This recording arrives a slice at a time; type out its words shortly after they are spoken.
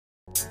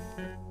I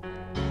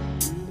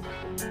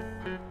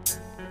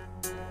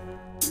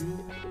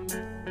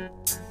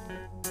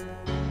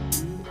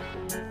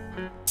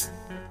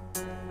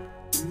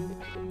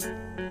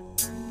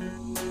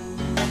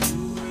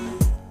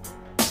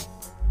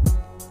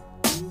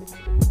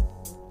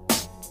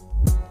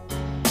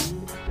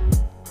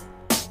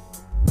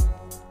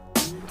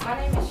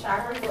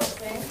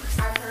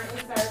currently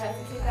serve as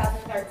the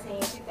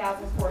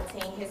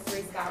 2013-2014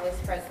 History Scholars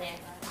President.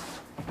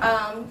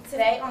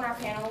 Today on our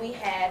panel we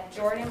have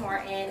Jordan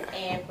Martin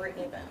and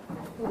Brittany Boone,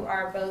 who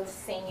are both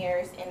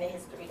seniors in the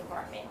History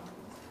Department.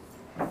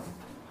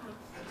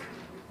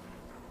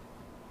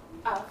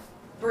 Oh,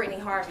 Brittany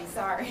Harvey,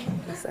 sorry.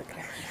 It's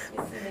okay.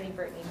 It's too many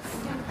Brittany's.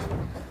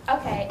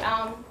 Okay,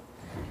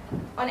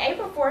 on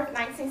April 4th,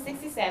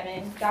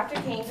 1967,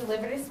 Dr. King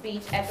delivered a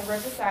speech at the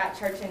Riverside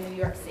Church in New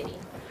York City.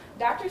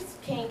 Dr.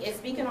 King is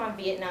speaking on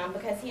Vietnam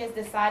because he has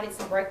decided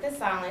to break the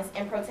silence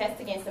and protest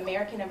against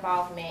American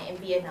involvement in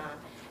Vietnam.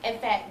 In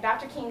fact,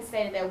 Dr. King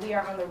stated that we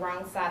are on the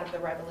wrong side of the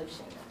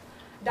revolution.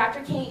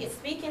 Dr. King is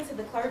speaking to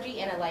the clergy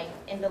and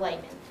the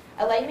laymen.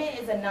 A layman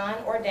is a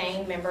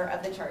non-ordained member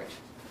of the church.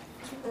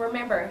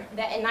 Remember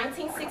that in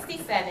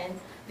 1967,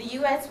 the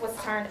U.S. was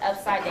turned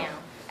upside down.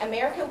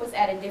 America was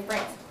at a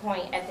different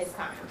point at this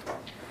time.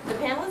 The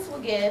panelists will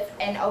give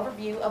an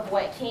overview of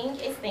what King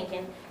is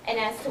thinking and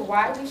as to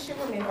why we should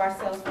remove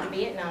ourselves from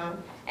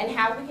Vietnam and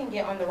how we can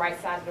get on the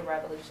right side of the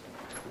revolution.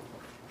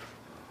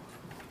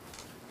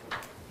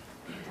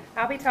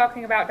 I'll be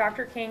talking about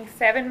Dr. King's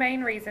 7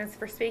 main reasons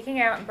for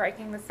speaking out and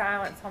breaking the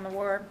silence on the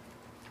war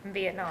in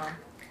Vietnam.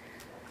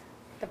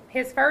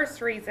 His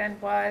first reason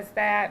was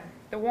that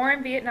the war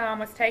in Vietnam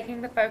was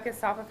taking the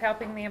focus off of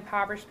helping the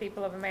impoverished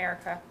people of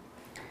America.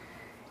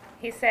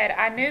 He said,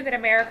 "I knew that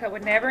America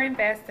would never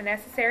invest the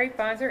necessary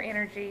funds or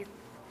energy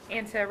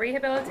into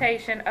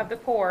rehabilitation of the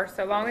poor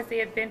so long as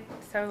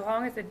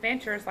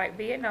adventures like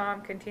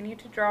Vietnam continue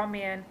to draw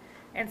men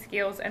and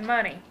skills and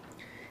money."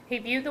 He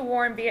viewed the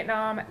war in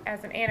Vietnam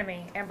as an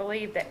enemy and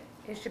believed that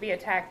it should be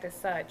attacked as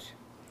such.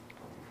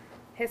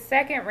 His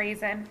second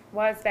reason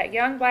was that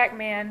young black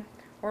men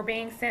were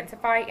being sent to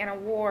fight in a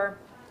war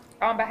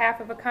on behalf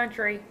of a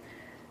country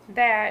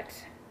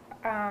that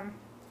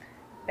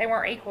they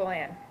weren't equal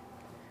in.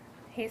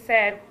 He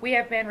said, "We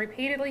have been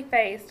repeatedly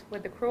faced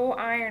with the cruel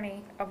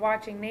irony of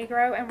watching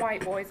Negro and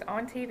white boys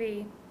on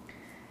TV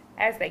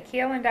as they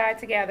kill and die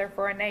together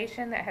for a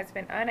nation that has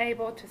been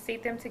unable to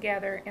seat them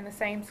together in the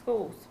same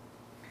schools.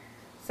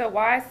 So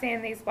why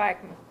send these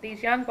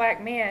young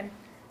black men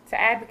to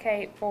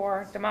advocate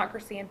for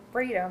democracy and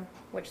freedom,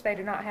 which they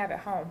do not have at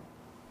home?"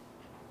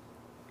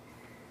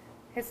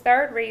 His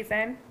third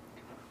reason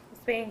was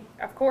being,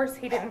 of course,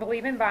 he didn't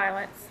believe in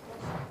violence,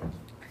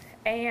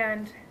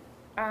 and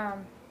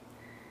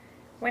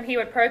when he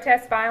would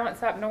protest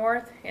violence up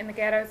north, in the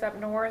ghettos up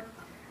north,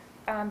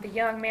 the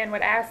young men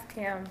would ask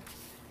him,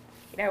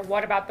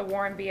 what about the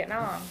war in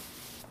Vietnam?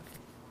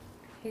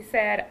 He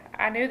said,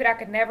 "I knew that I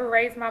could never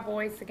raise my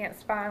voice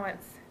against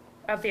violence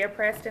of the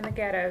oppressed in the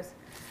ghettos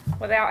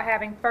without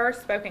having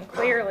first spoken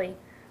clearly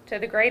to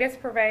the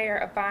greatest purveyor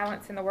of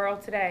violence in the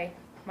world today,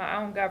 my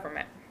own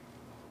government."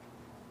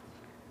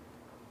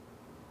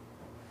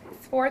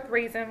 His fourth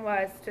reason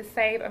was to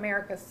save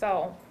America's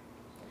soul.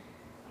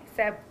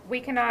 Said,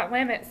 "We cannot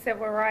limit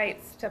civil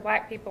rights to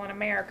black people in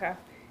America.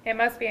 It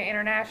must be an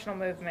international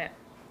movement,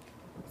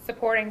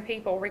 supporting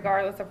people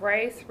regardless of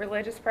race,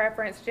 religious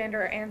preference,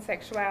 gender, and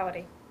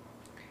sexuality."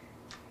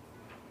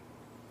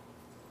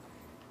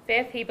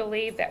 Fifth, he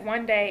believed that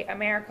one day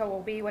America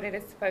will be what it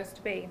is supposed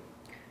to be.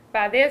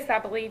 By this, I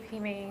believe he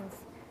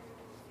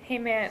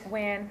meant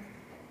when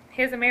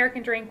his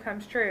American dream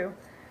comes true,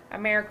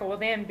 America will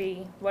then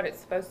be what it's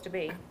supposed to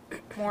be,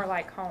 more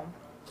like home.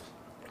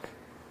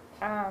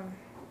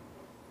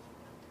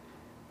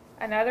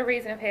 Another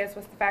reason of his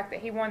was the fact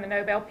that he won the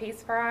Nobel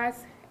Peace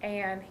Prize,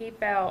 and he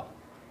felt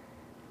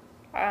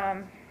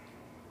that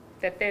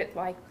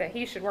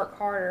he should work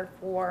harder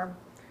for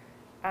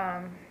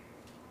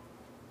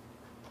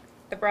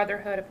the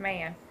brotherhood of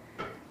man.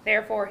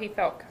 Therefore, he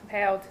felt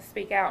compelled to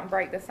speak out and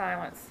break the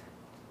silence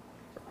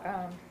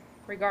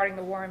regarding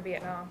the war in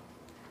Vietnam.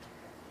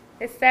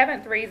 His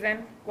seventh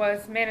reason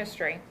was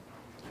ministry.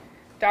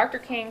 Dr.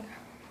 King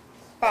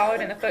followed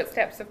in the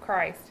footsteps of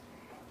Christ.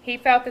 He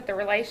felt that the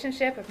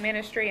relationship of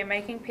ministry and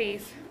making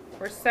peace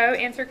were so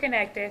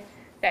interconnected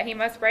that he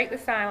must break the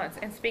silence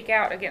and speak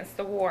out against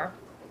the war.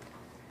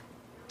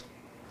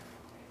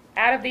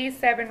 Out of these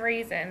 7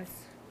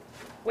 reasons,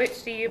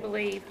 which do you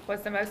believe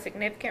was the most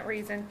significant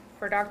reason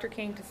for Dr.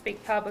 King to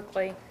speak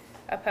publicly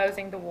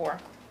opposing the war?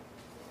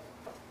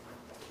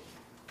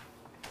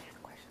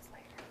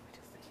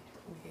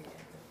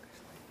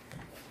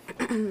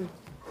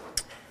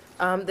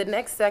 The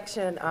next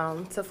section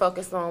to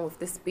focus on with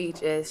this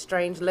speech is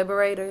Strange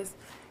Liberators,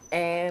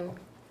 and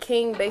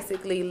King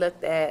basically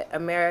looked at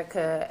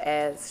America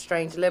as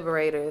strange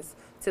liberators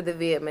to the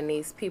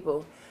Vietnamese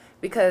people,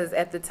 because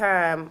at the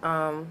time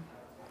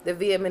the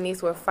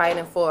Vietnamese were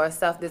fighting for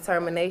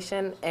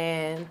self-determination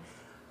and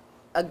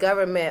a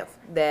government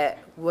that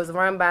was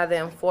run by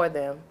them for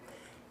them.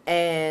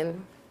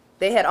 and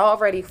they had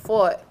already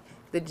fought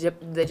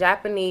the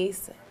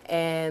Japanese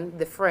and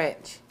the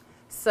French.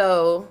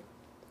 So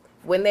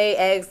when they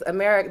asked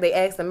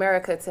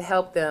America to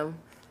help them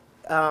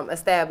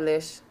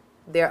establish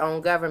their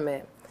own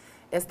government.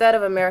 Instead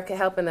of America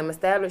helping them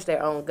establish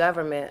their own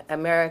government,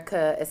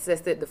 America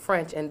assisted the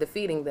French in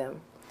defeating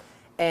them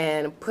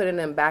and putting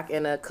them back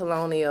in a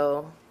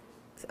colonial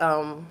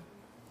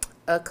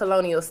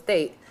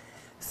state.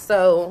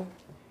 So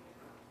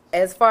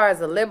as far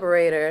as a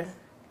liberator,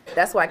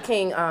 that's why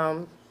King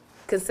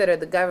considered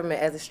the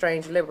government as a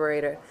strange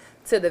liberator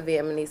to the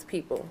Vietnamese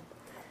people.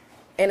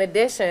 In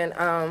addition,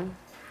 I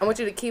want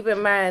you to keep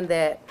in mind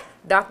that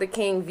Dr.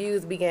 King's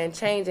views began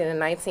changing in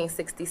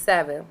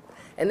 1967,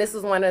 and this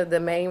was one of the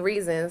main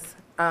reasons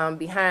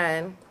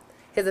behind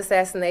his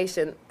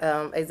assassination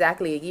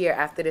exactly a year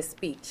after this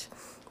speech.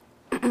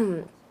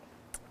 The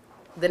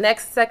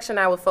next section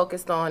I will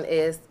focus on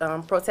is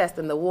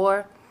protesting the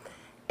war.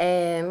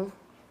 And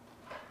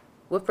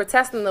with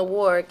protesting the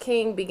war,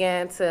 King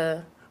began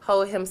to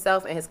hold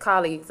himself and his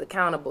colleagues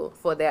accountable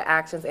for their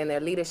actions and their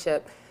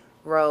leadership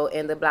role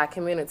in the black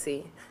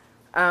community.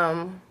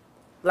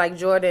 Like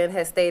Jordan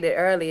has stated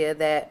earlier,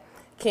 that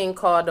King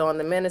called on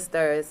the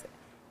ministers,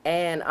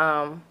 and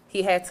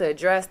he had to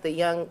address the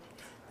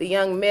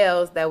young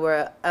males that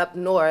were up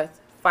north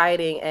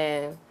fighting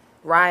and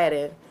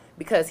rioting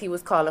because he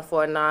was calling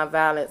for a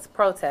nonviolence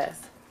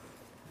protest.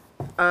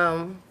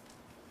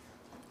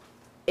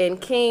 In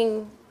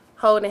King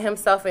holding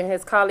himself and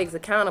his colleagues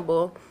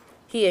accountable,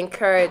 he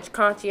encouraged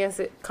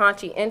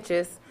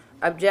conscientious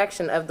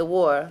objection of the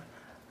war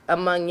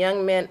among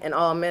young men and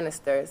all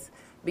ministers,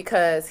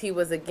 because he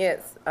was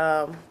against,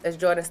 as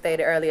Jordan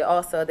stated earlier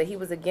also, that he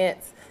was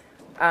against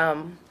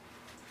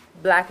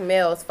black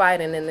males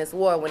fighting in this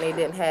war when they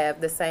didn't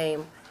have the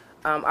same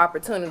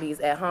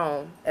opportunities at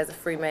home as a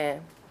free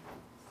man.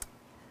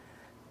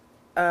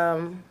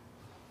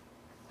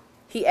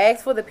 He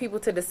asked for the people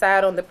to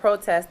decide on the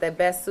protest that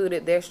best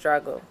suited their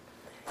struggle,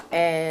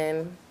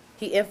 and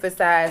he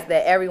emphasized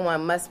that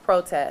everyone must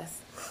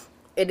protest.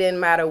 It didn't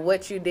matter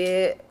what you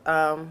did,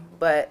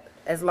 but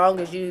as long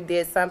as you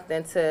did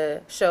something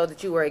to show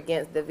that you were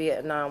against the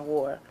Vietnam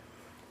War.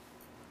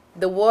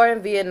 The war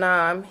in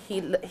Vietnam,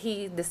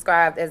 he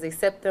described as a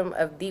symptom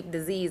of deep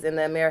disease in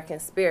the American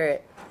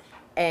spirit,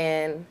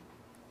 and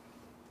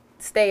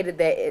stated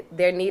that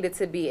there needed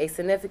to be a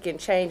significant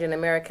change in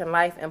American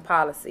life and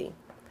policy.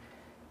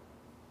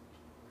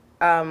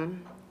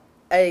 In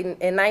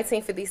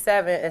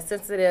 1957, a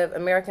sensitive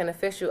American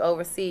official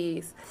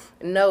overseas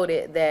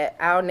noted that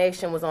our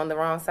nation was on the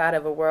wrong side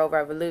of a world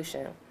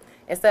revolution.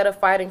 Instead of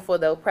fighting for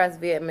the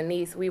oppressed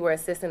Vietnamese, we were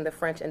assisting the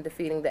French in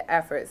defeating the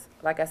efforts,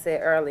 like I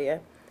said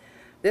earlier.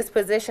 This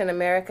position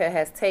America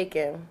has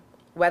taken,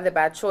 whether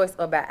by choice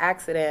or by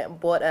accident,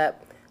 brought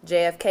up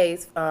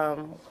JFK's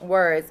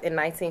words in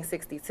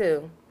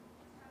 1962,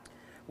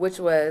 which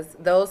was,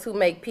 "Those who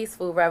make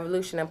peaceful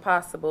revolution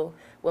impossible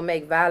will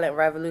make violent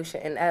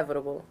revolution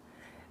inevitable."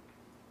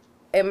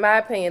 In my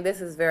opinion, this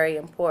is very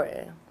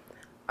important,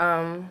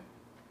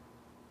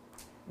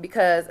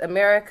 because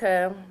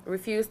America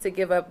refused to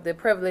give up the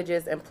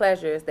privileges and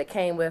pleasures that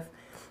came with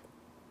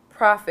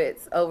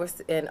profits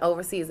and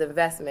overseas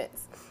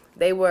investments.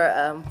 They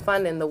were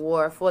funding the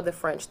war for the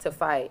French to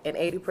fight, and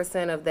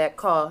 80% of that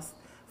cost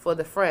for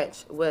the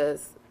French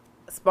was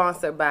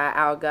sponsored by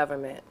our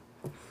government.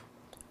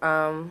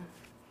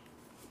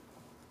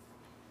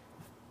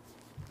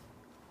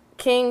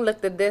 King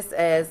looked at this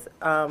as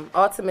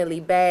ultimately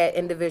bad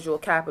individual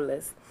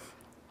capitalists.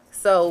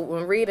 So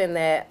when reading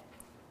that,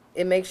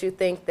 it makes you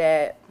think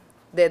that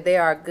they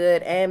are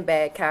good and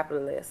bad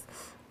capitalists,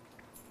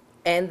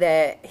 and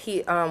that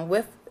he,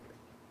 with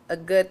a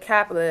good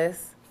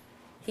capitalist,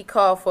 he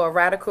called for a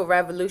radical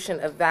revolution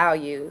of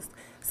values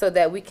so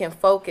that we can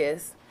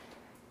focus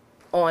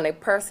on a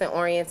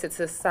person-oriented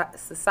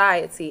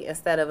society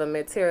instead of a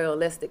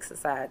materialistic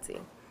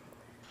society.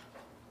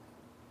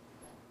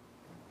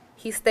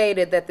 He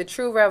stated that the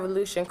true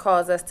revolution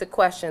calls us to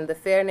question the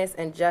fairness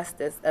and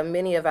justice of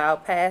many of our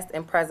past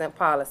and present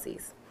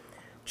policies.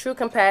 True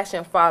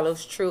compassion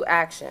follows true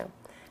action,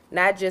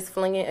 not just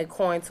flinging a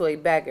coin to a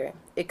beggar.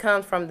 It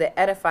comes from the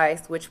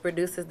edifice which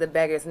produces the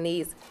beggar's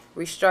needs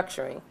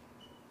restructuring.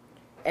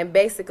 And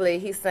basically,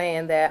 he's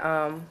saying that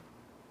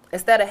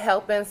instead of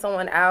helping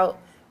someone out,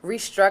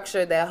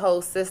 restructure that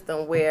whole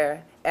system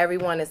where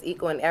everyone is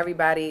equal and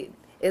everybody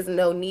is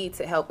no need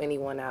to help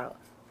anyone out.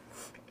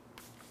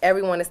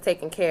 Everyone is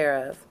taken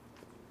care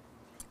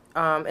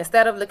of.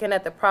 Instead of looking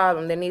at the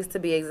problem, there needs to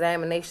be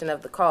examination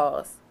of the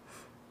cause.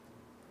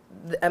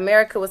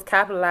 America was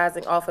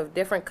capitalizing off of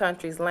different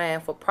countries'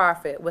 land for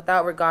profit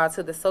without regard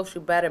to the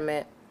social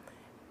betterment,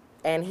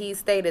 and he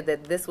stated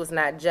that this was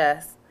not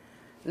just,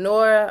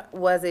 nor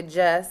was it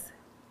just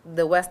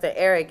the Western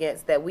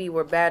arrogance that we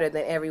were better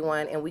than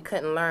everyone and we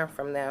couldn't learn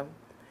from them.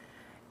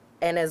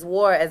 And as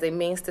war as a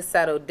means to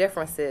settle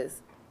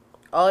differences,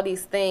 all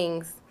these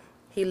things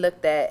he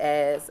looked at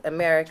as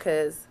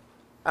America's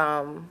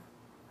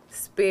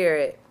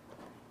spirit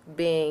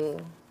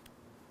being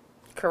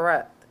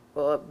corrupt.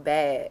 or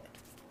bad.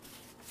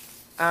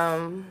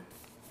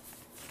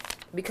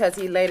 Because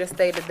he later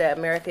stated that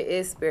America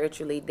is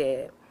spiritually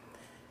dead.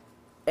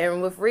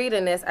 And with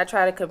reading this, I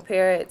try to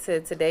compare it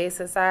to today's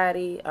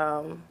society,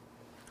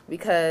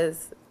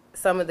 because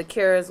some of the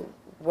cures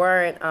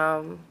weren't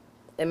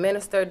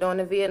administered during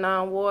the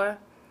Vietnam War,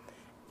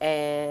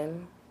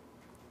 and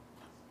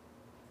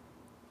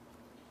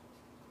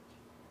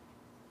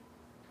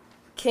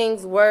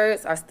King's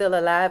words are still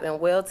alive and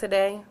well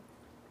today,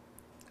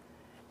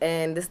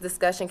 and this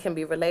discussion can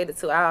be related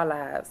to our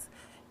lives.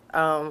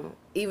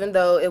 Even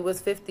though it was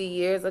 50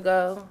 years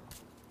ago,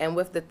 and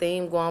with the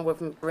theme going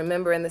with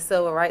remembering the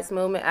Civil Rights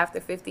Movement after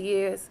 50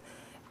 years,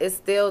 it's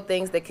still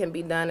things that can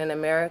be done in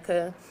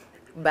America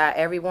by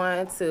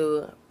everyone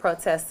to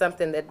protest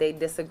something that they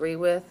disagree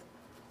with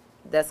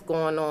that's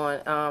going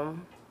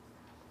on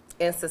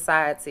in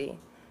society.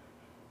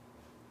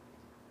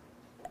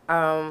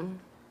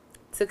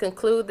 To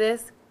conclude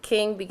this,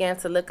 King began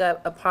to look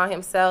up upon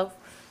himself,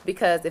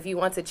 because if you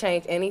want to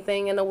change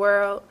anything in the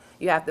world,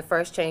 you have to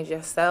first change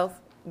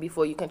yourself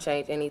before you can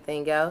change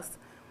anything else.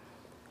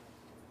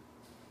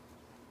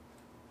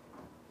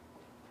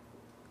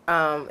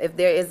 If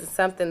there is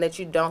something that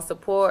you don't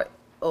support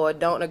or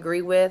don't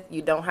agree with,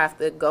 you don't have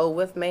to go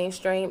with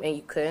mainstream, and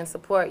you couldn't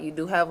support. You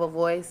do have a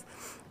voice,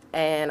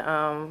 and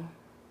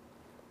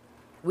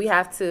we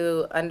have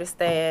to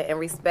understand and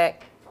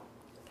respect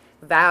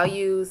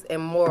values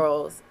and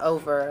morals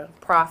over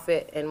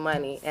profit and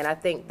money. And I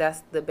think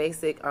that's the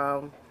basic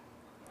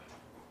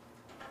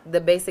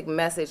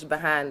message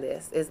behind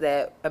this, is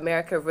that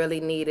America really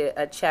needed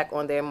a check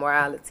on their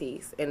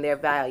moralities and their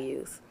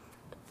values.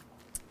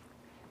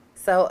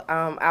 So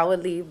I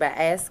would leave by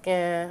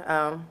asking,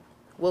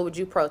 what would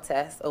you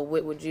protest, or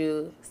what would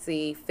you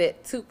see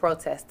fit to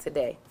protest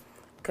today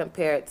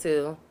compared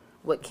to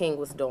what King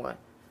was doing?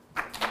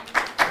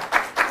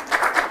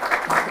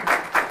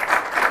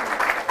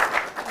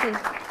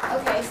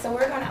 Okay, so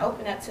we're going to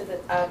open up to the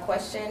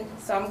question.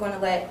 So I'm going to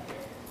let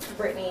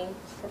Brittany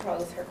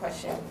propose her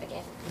question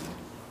again.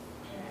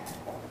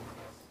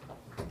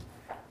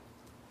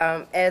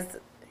 As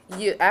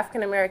you,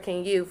 African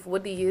American youth,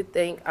 what do you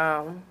think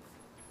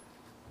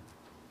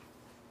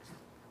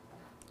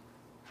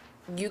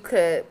you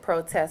could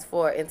protest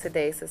for in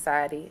today's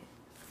society,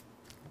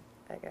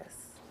 I guess?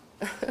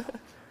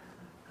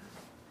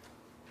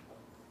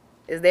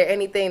 Is there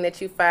anything that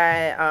you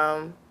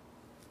find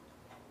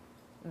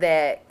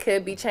that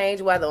could be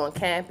changed, whether on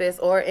campus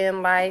or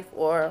in life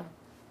or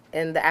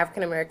in the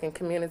African American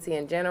community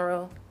in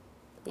general?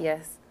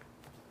 Yes.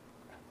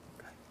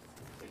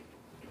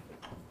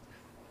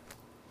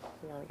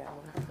 We only got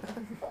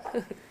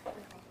one.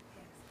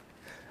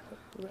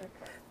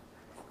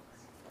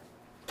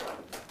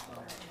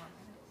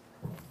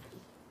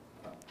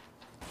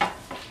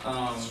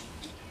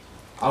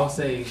 I would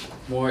say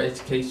more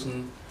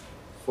education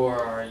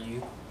for our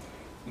youth,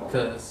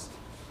 because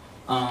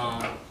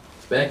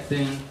back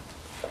then,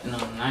 in the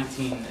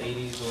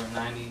 1980s or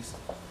 90s,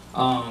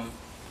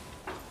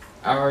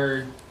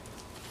 our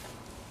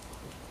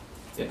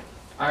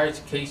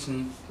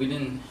education, we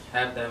didn't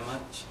have that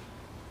much,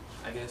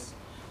 I guess.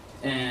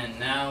 And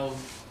now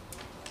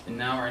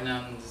right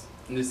now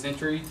in this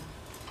century,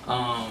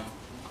 I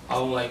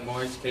would like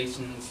more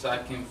education so I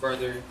can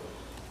further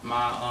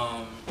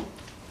my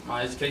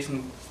my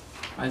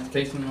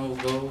educational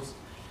goals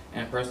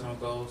and personal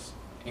goals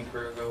and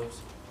career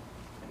goals,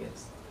 I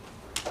guess.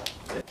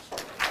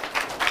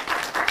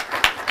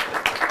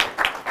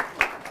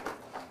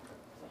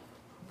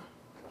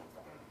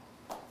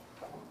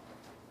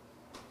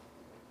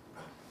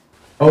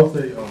 I would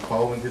say,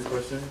 following this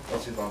question,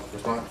 which is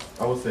response,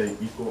 I would say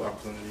equal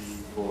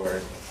opportunity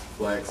for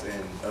blacks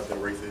and other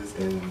races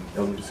in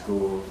elementary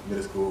school,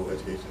 middle school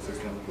education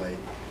system, like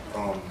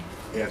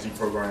A&T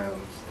programs,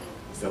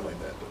 and stuff like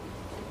that.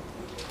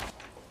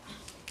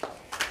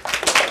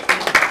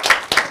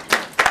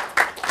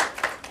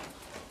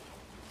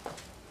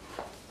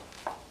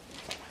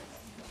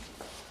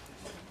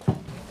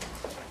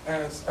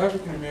 As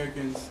African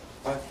Americans,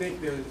 I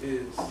think there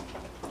is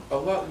a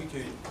lot we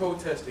can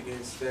protest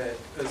against that,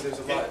 because there's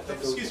a lot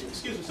that goes.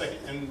 Excuse me a second.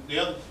 And the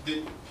other,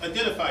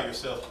 identify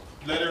yourself.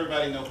 Let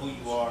everybody know who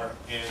you are,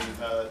 and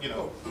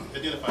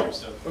identify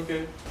yourself.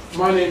 Okay.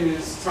 My name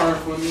is Tyron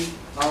Fleming.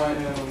 I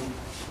am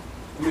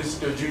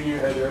Mr. Junior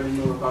at the Early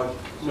Middle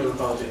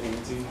College at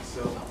A&T.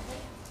 So,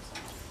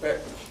 but,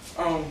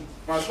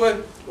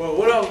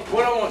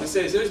 what I want to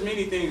say is there's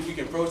many things we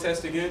can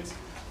protest against,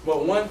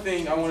 but one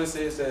thing I want to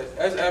say is that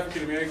as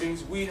African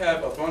Americans, we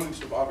have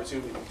abundance of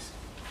opportunities.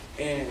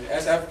 And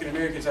as African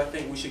Americans, I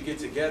think we should get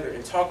together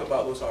and talk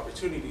about those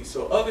opportunities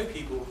so other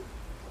people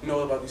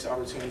know about these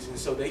opportunities, and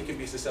so they can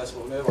be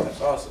successful in their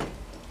lives also.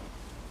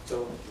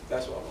 So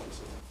that's what I want to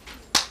say.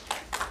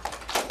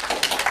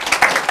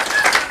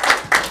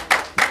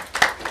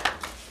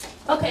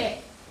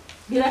 Okay,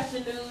 good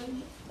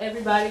afternoon,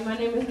 everybody. My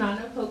name is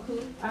Nana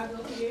Poku. I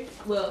go here,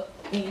 well,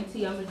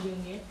 A&T, I'm a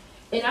junior.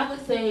 And I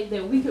would say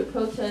that we could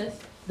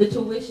protest the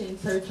tuition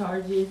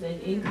surcharges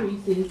and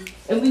increases,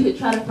 and we could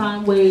try to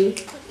find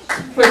ways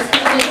for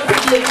students to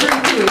get free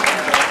tuition.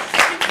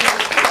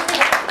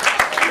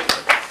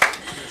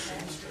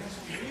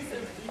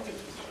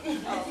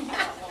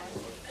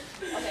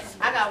 Okay,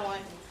 I got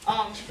one.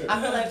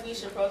 I feel like we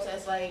should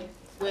protest like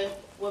with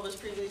what was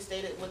previously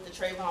stated with the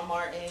Trayvon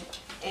Martin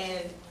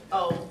and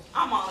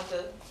I'm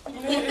Monica.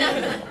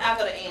 I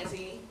go to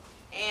A&T.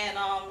 And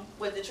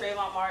with the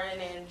Trayvon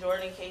Martin and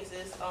Jordan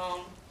cases,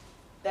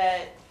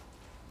 that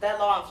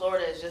law in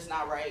Florida is just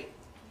not right.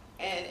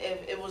 And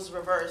if it was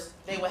reversed,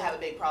 they would have a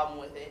big problem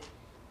with it.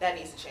 That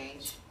needs to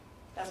change.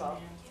 That's all.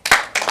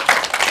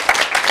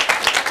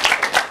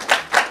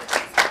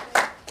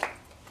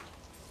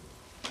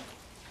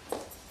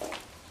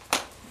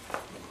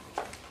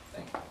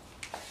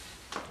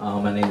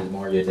 My name is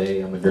Mario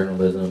Day. I'm a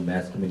journalism,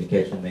 mass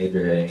communication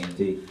major at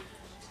A&T.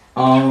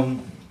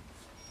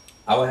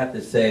 I would have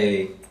to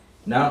say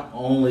not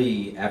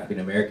only African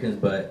Americans,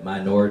 but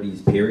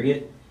minorities,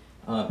 period.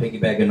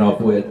 Piggybacking off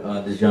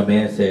what this young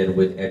man said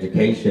with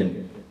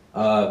education,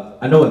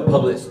 I know in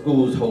public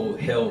schools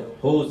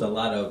holds a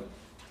lot of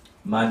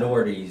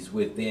minorities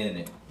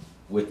within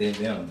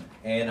them.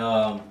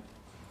 And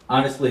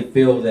honestly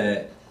feel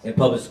that in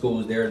public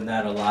schools there are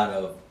not a lot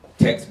of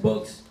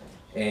textbooks,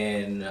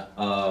 and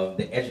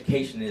the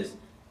education is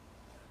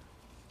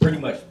pretty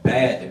much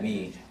bad to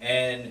me.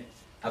 And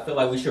I feel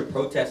like we should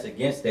protest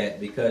against that,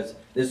 because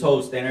this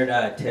whole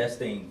standardized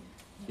testing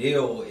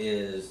deal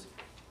is,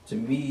 to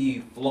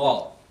me,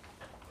 flawed.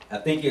 I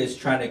think it's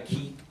trying to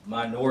keep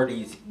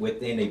minorities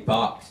within a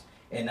box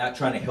and not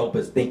trying to help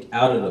us think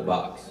out of the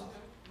box.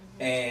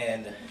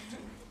 And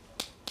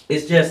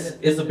it's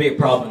a big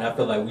problem, and I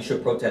feel like we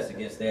should protest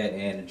against that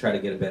and try to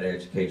get a better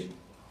education.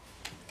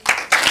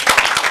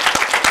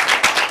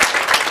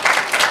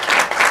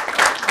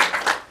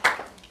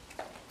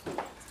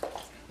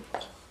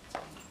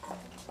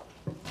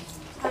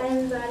 Hi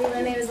everybody,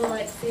 my name is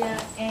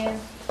Alexia, and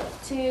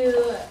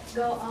to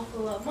go off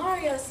of what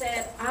Mario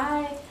said,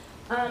 I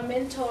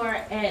mentor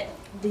at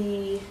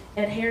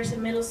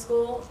Harrison Middle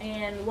School,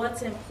 and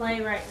what's in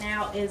play right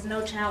now is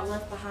No Child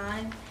Left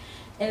Behind.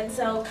 And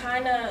so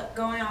kind of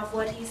going off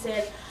what he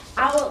said,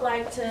 I would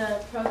like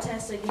to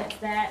protest against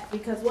that,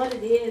 because what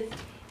it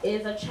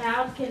is a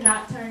child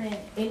cannot turn in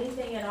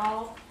anything at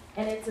all,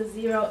 and it's a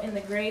 0 in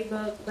the grade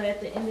book, but at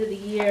the end of the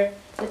year,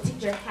 the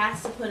teacher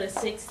has to put a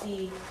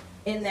 60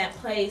 in that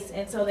place,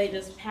 and so they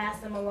just pass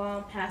them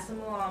along,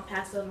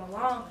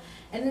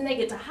 and then they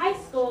get to high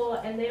school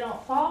and they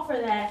don't fall for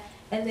that,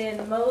 and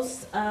then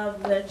most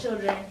of the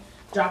children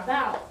drop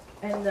out,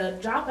 and the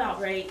dropout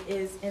rate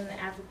is in the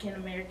African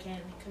American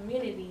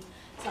community.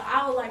 So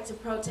I would like to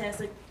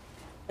protest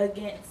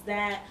against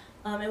that.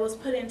 It was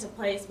put into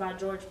place by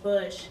George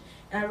Bush,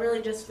 and I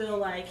really just feel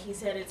like he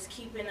said it's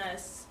keeping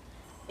us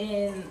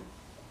in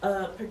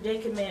a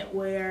predicament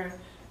where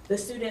the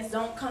students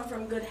don't come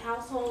from good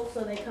households,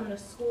 so they come to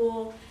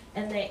school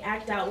and they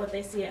act out what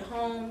they see at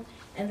home,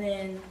 and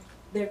then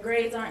their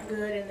grades aren't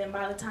good, and then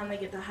by the time they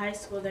get to high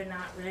school, they're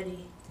not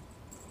ready.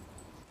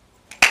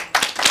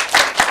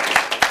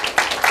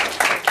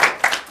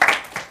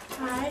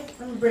 Hi,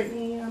 I'm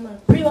Brittany. I'm a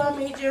pre-law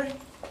major.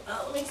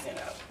 Let me stand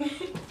up.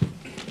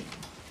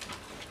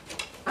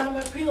 I'm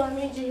a pre-law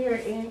major here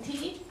at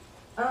A&T.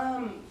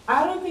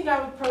 I don't think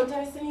I would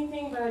protest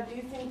anything, but I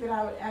do think that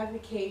I would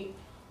advocate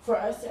for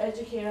us to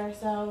educate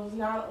ourselves,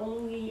 not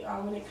only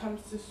when it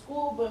comes to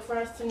school, but for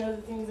us to know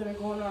the things that are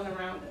going on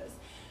around us.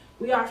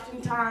 We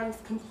oftentimes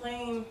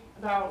complain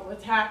about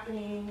what's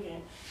happening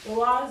and the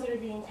laws that are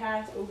being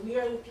passed, but we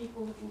are the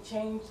people who can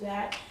change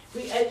that.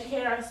 We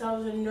educate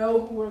ourselves and know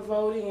who we're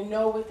voting and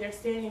know what they're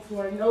standing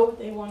for and know what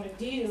they want to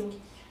do.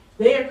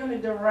 They are going to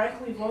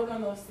directly vote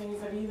on those things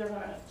that are either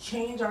going to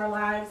change our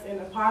lives in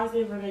a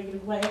positive or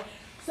negative way.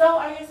 So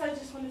I guess I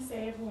just want to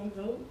say everyone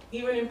vote,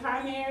 even in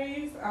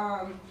primaries.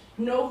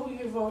 Know who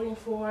you're voting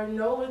for,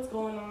 know what's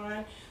going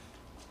on.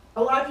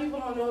 A lot of people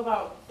don't know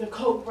about the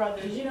Koch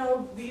brothers. You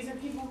know, these are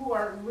people who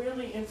are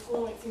really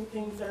influencing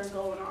things that are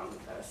going on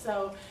with us.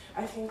 So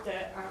I think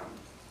that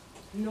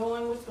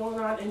knowing what's going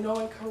on and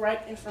knowing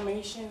correct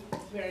information is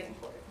very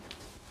important.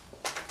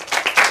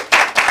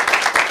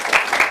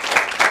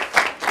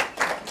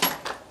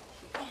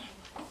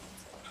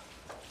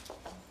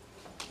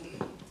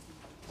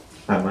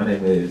 Hi, my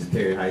name is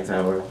Kerry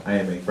Hightower. I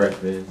am a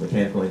freshman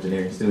mechanical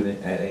engineering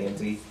student at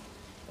A&T.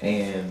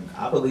 And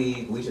I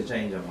believe we should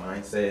change our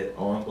mindset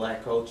on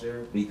black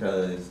culture,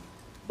 because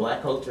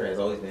black culture has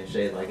always been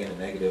shaded like in a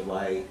negative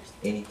light.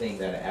 Anything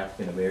that an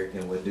African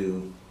American would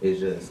do is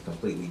just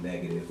completely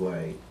negative.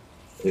 Like,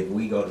 if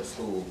we go to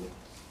school,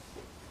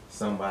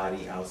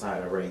 somebody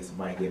outside of race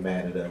might get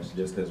mad at us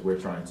just because we're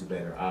trying to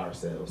better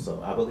ourselves.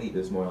 So I believe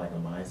it's more like a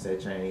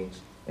mindset change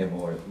and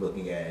more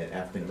looking at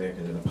African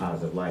Americans in a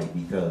positive light,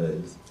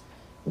 because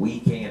we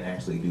can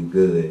actually do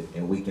good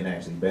and we can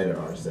actually better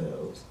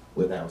ourselves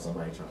without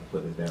somebody trying to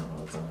put us down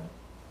all the time.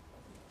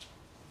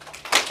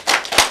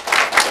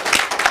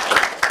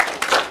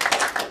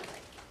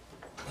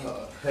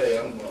 Hey,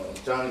 I'm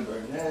Johnny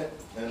Burnett,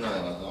 and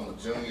I'm a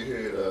junior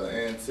here at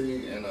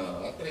A&T, and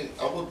I think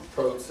I would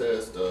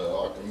protest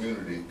our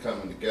community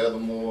coming together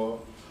more.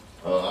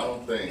 I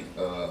don't think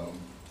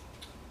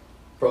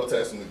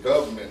protesting the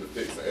government to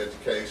fix the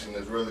education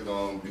is really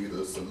going to be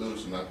the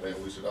solution. I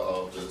think we should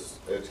all just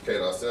educate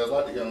ourselves.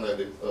 Like the young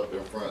lady up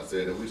in front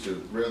said, that we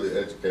should really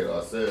educate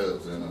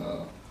ourselves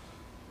and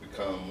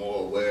become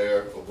more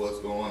aware of what's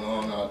going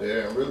on out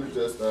there, and really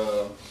just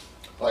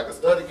like a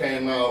study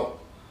came out,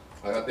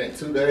 I think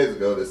 2 days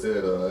ago, that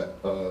said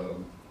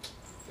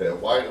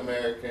that white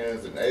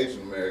Americans and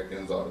Asian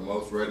Americans are the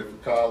most ready for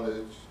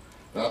college.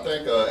 And I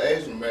think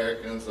Asian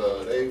Americans,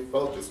 they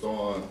focused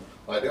on,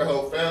 like their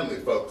whole family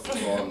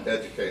focuses on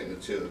educating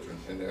the children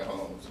in their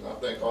homes. And I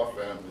think our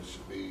families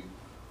should be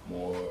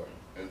more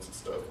into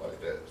stuff like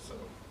that. So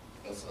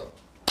that's all.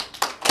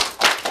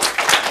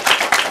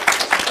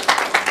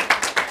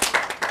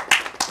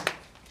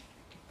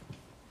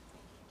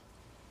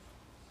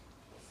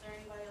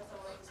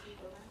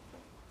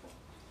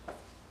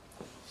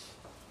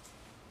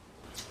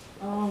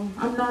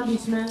 I'm Nandi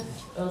Smith,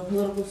 a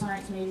political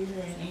science major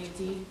here in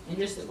A&T, and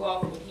just to go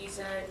off of what he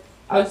said,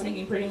 I was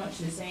thinking pretty much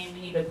the same.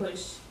 We need to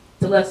push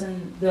to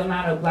lessen the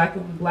amount of black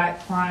on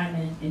black crime,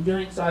 and in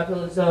doing so, I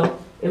feel as though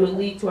it would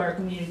lead to our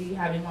community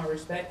having more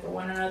respect for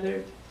one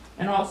another,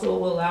 and also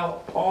will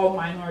allow all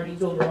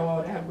minorities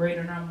overall to have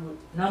greater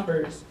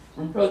numbers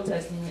when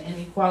protesting the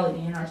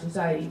inequality in our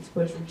society to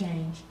push for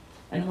change,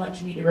 and a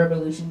much needed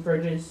revolution for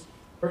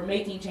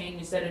making change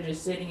instead of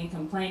just sitting and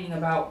complaining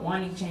about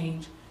wanting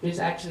change. Just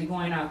actually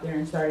going out there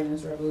and starting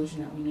this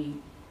revolution that we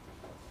need.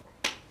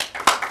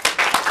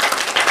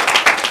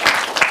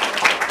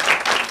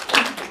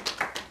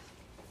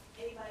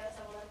 Anybody else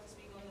that would like to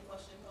speak on the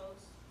question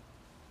posed?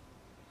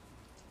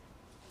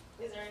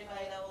 Is there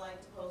anybody that would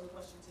like to pose a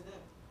question to them?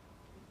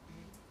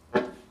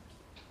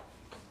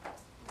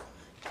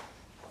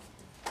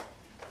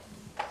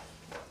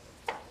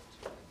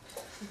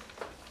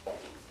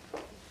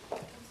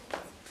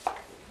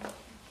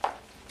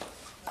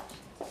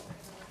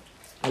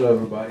 Hello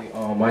everybody,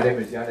 my name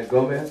is Yannick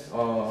Gomez.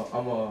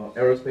 I'm an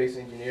aerospace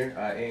engineer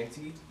at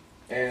A&T,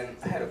 and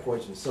I had a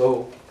question.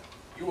 So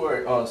you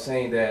were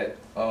saying that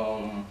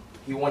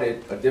he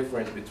wanted a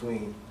difference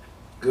between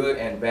good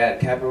and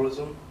bad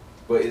capitalism,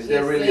 but is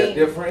there really a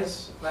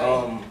difference?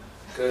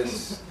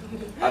 Because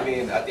I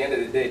mean, at the end of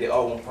the day, they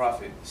all want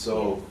profit,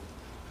 so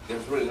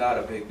there's really not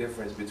a big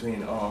difference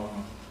between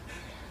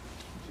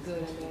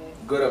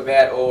good or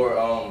bad,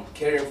 or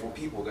caring for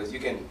people, because you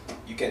can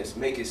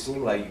make it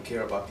seem like you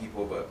care about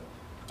people, but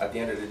at the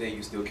end of the day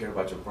you still care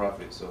about your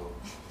profit. So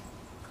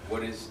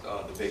what is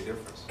the big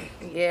difference?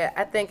 Yeah,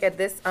 I think at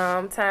this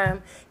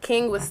time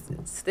King was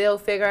still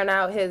figuring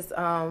out his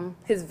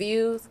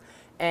views,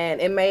 and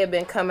it may have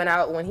been coming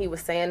out when he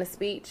was saying the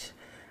speech.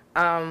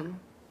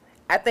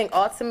 I think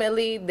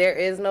ultimately there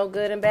is no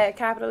good and bad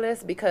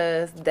capitalists,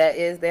 because that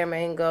is their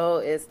main goal,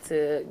 is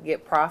to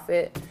get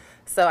profit.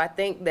 So I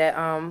think that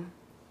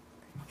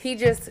he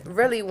just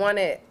really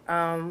wanted,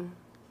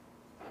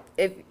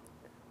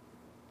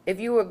 if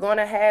you were going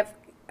to have,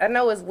 I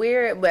know it's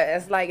weird, but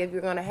it's like if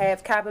you're going to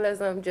have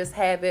capitalism, just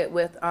have it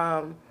with,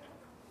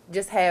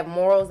 just have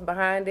morals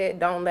behind it.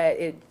 Don't let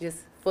it just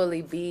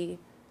fully be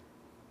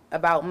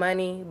about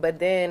money. But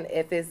then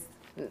if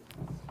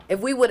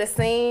we would have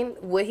seen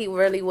what he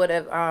really would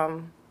have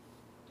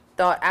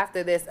thought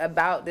after this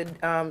about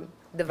the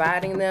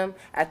dividing them,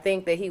 I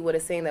think that he would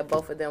have seen that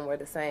both of them were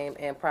the same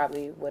and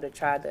probably would have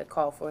tried to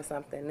call for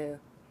something new.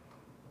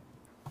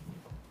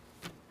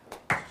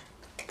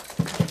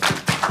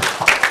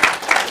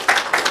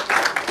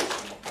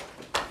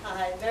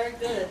 Hi, very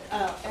good.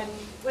 And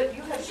what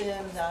you have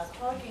been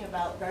talking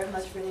about very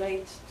much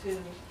relates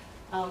to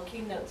our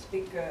keynote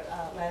speaker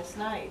last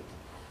night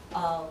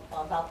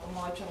about the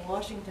March on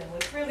Washington,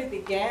 which really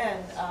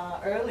began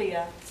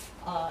earlier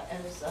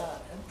as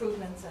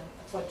improvements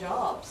for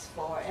jobs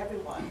for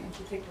everyone, and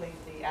particularly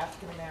the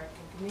African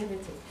American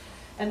community.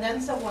 And then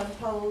someone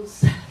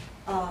posed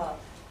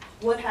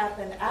what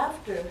happened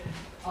after,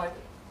 or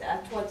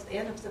towards the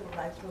end of the civil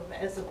rights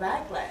movement, as a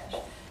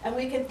backlash. And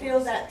we can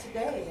feel that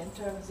today in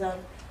terms of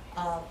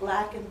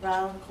black and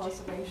brown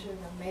incarceration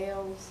of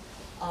males,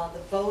 the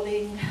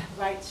voting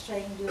rights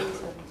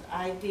changes, and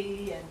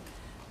ID, and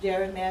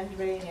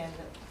gerrymandering, and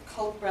the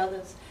Koch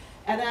brothers.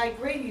 And I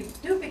agree, you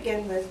do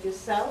begin with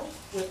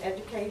yourself, with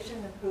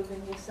education,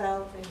 improving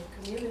yourself and your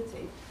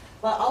community.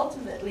 But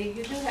ultimately,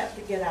 you do have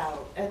to get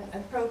out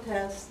and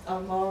protest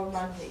on moral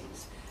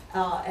Mondays.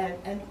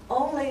 And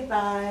only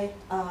by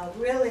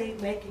really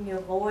making your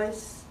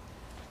voice,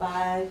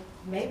 by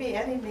maybe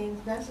any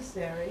means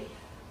necessary,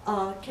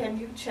 can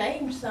you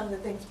change some of the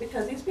things,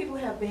 because these people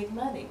have big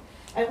money.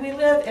 And we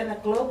live in a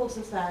global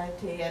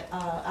society.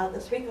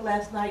 The speaker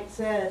last night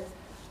said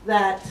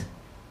that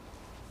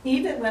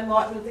even when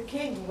Martin Luther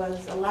King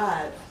was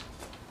alive,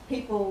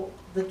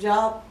 the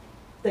job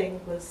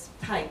thing was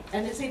tight,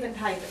 and it's even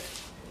tighter.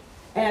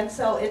 And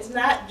so it's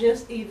not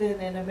just even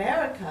in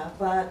America,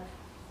 but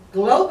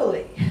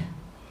globally,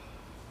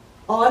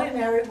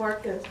 ordinary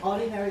workers,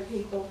 ordinary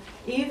people,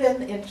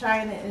 even in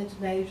China and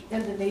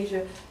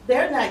Indonesia,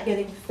 they're not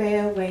getting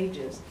fair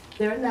wages.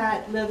 They're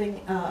not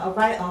living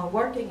or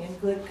working in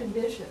good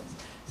conditions.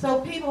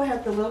 So people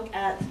have to look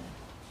at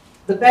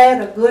the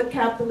bad or good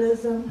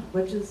capitalism,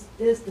 which is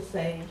the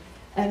same,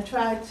 and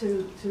try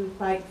to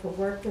fight for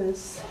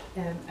workers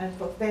and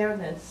for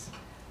fairness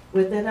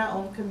within our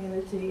own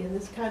community in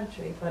this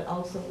country, but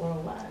also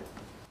worldwide.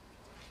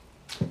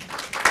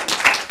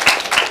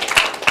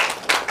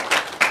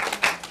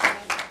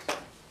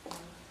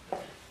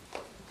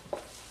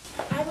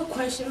 I have a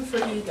question for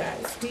you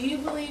guys. Do you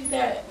believe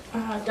that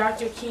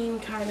Dr. King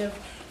kind of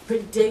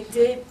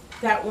predicted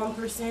that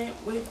 1%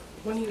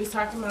 when he was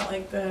talking about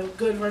like the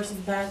good versus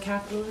bad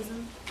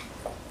capitalism?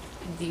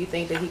 Do you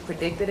think that he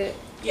predicted it?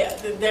 Yeah,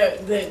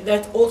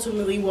 that's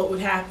ultimately what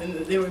would happen.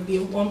 That there would be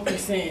a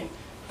 1%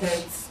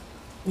 that's,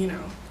 you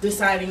know,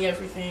 deciding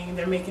everything.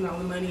 They're making all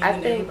the money,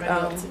 and then everybody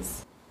else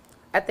is.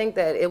 I think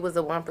that it was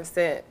a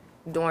 1%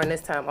 during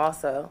this time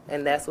also,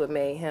 and that's what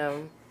made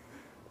him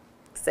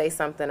say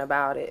something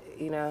about it,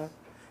 you know?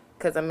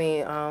 Because, I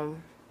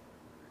mean,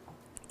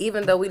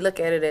 even though we look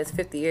at it as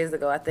 50 years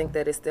ago, I think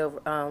that it's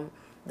still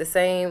the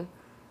same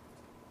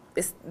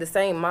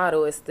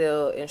model is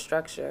still in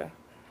structure.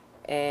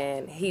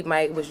 And he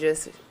was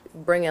just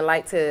bringing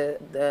light to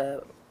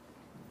the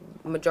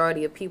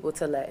majority of people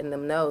to letting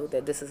them know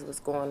that this is what's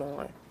going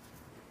on.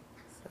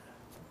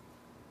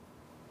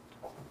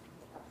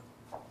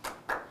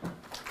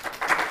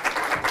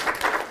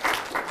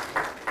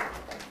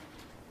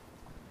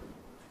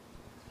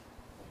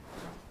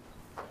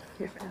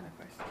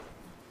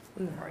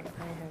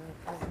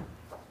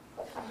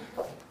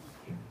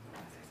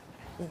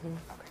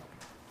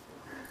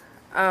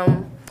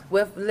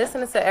 With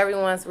listening to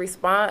everyone's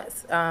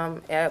response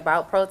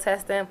about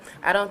protesting,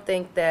 I don't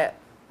think that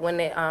when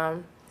they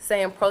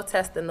saying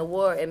protesting the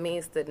war, it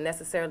means to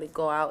necessarily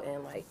go out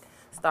and like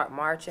start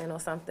marching or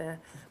something.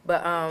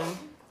 But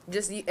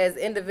just as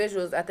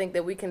individuals, I think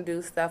that we can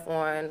do stuff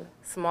on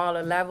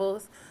smaller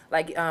levels.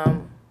 Like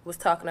was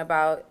talking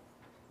about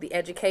the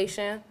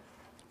education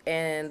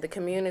and the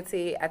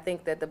community. I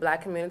think that the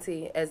Black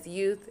community as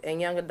youth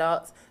and young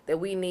adults, that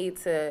we need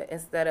to,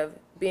 instead of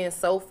being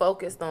so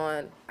focused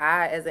on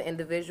I as an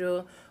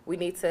individual, we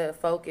need to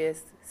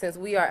focus, since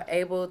we are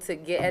able to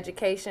get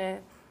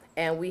education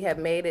and we have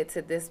made it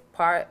to this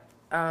part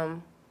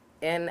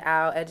in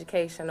our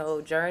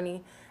educational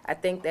journey, I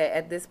think that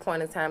at this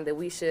point in time that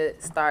we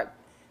should start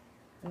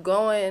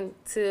going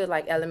to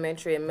like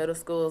elementary and middle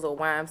schools or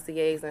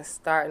YMCAs and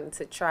starting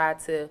to try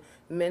to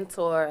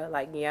mentor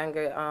like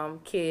younger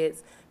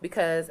kids,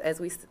 because as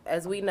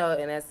we know,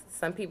 and as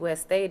some people have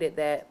stated,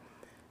 that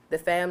the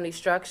family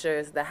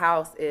structures, the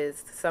house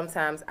is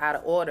sometimes out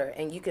of order,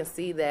 and you can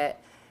see that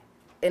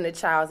in the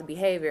child's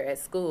behavior at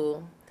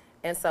school.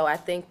 And so I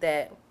think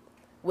that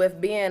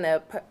with being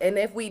and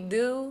if we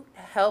do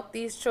help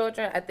these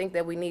children, I think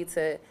that we need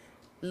to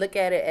look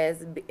at it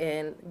as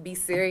and be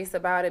serious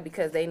about it,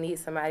 because they need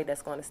somebody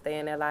that's going to stay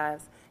in their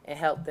lives and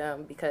help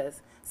them,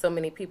 because so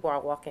many people are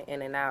walking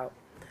in and out.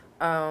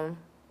 I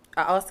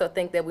also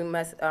think that we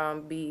must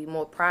be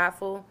more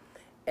prideful,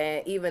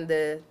 and even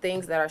the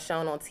things that are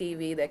shown on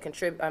TV that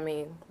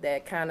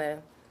that kind of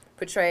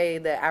portray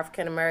the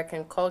African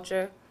American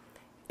culture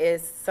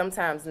is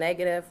sometimes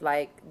negative,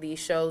 like these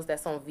shows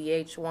that's on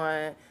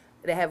VH1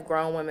 that have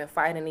grown women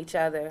fighting each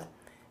other,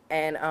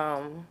 and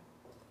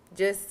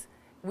just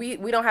we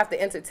don't have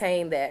to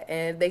entertain that.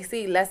 And if they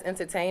see less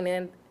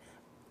entertaining,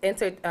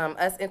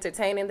 us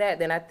entertaining that,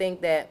 then I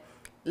think that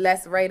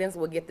less ratings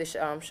will get the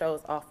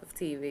shows off of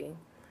TV.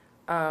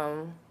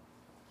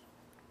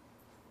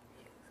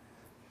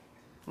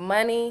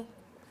 Money,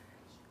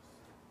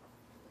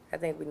 I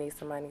think we need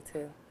some money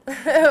too.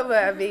 But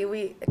I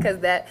mean, because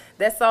that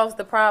solves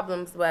the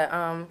problems. But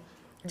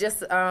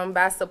just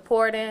by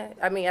supporting,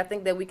 I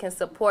think that we can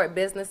support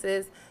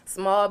businesses,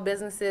 small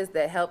businesses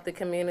that help the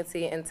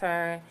community in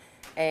turn.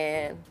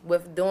 And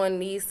with doing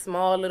these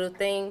small little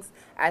things,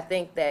 I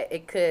think that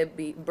it could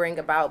bring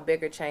about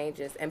bigger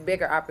changes and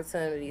bigger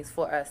opportunities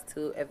for us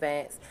to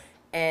advance,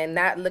 and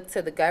not look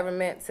to the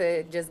government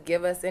to just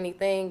give us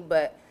anything,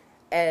 but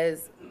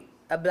as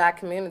a Black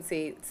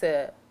community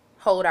to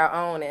hold our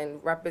own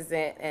and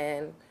represent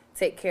and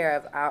take care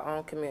of our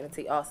own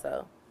community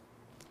also.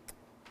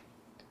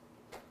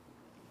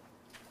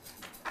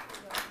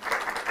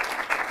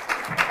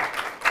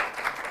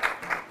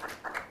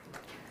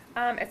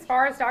 As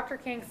far as Dr.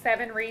 King's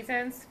 7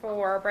 reasons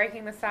for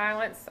breaking the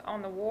silence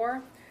on the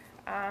war,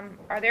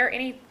 are there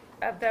any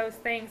of those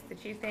things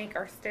that you think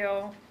are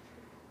still,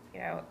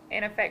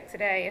 in effect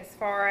today, as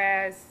far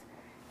as,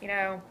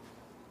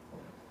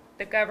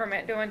 the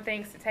government doing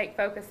things to take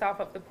focus off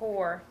of the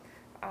poor,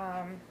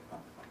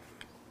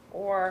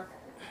 or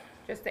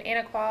just the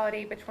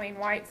inequality between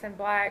whites and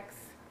blacks,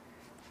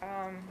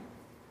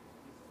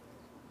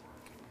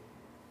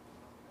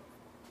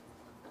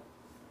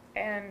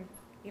 and,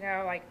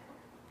 like,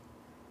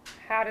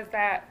 how does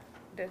that,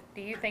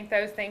 do you think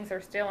those things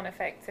are still in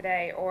effect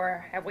today,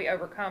 or have we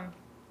overcome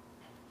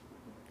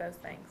those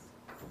things?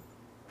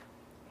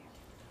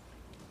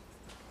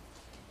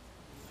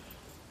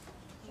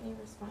 Any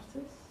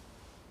responses?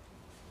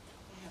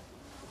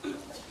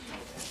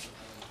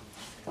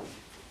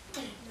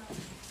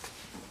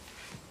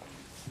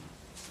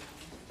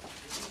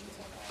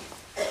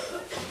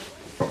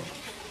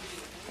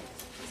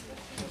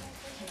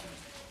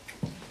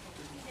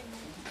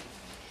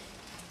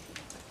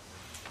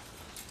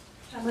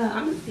 Hello,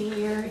 I'm a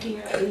senior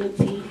here at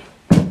A&T,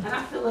 and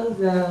I feel as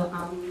though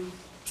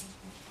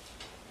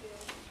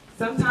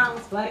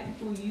sometimes black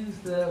people use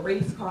the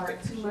race card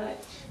too much,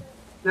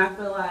 and I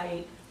feel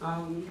like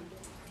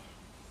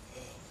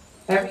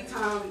every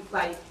time,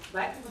 like,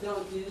 black people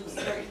don't do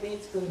certain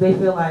things because they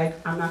feel like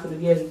I'm not going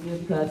to be able to do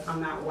it because I'm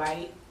not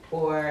white,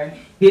 or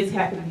this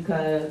happened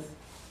because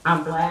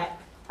I'm black.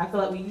 I feel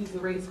like we use the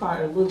race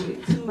card a little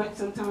bit too much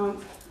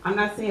sometimes. I'm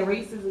not saying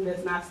racism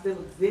does not still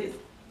exist,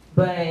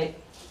 but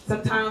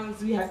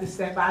sometimes we have to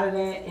step out of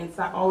that and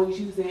stop always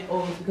using,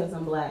 oh, it's because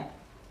I'm black.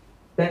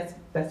 That's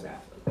what I feel.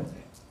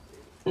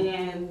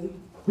 And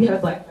we have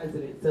a black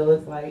president, so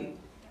it's like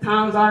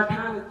times are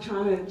kind of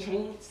trying to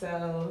change,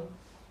 so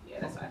yeah,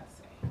 that's what I have to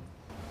say.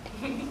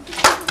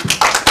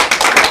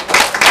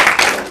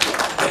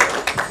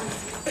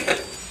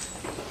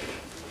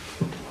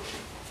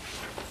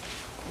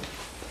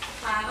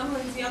 Hi, I'm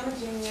Lindsay, I'm a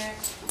junior.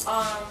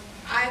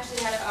 I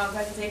actually had a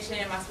presentation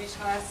in my speech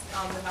class,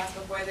 the class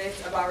before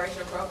this, about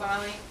racial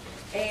profiling.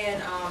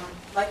 And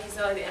like you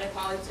said, like the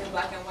inequality between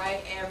black and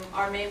white, and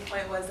our main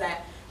point was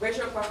that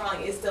racial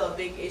profiling is still a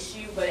big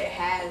issue, but it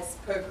has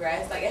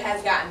progressed. Like, it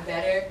has gotten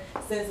better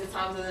since the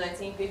times of the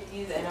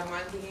 1950s and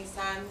Martin Luther King's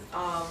times.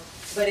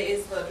 But it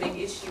is still a big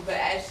issue. But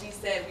as she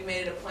said, we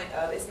made it a point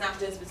of, it's not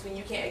just between,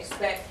 you can't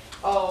expect,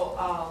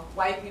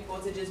 white people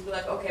to just be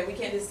like, okay, we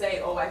can't just say,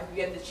 oh, white people,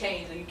 you have to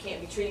change, or you can't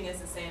be treating us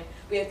the same.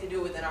 We have to do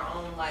it within our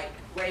own, like,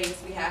 race.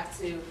 We have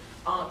to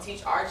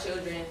teach our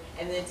children,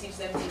 and then teach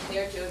them, teach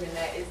their children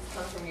that it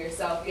comes from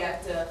yourself. You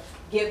have to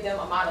give them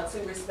a model to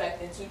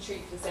respect and to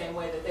treat the same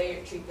way that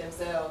they treat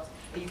themselves.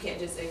 And you can't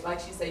just, like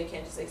she said, you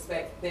can't just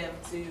expect them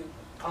to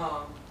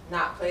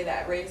not play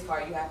that race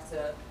card. You have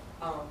to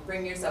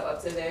bring yourself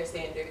up to their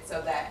standards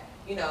so that,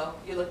 you know,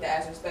 you're looked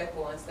at as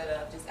respectful instead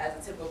of just as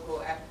a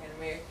typical African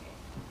American.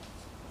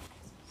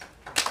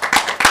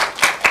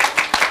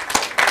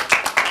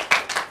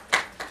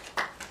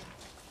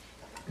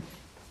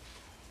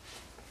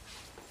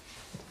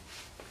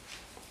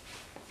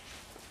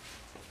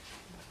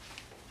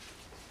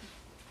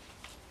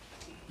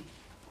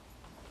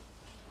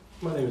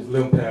 My name is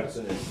Lim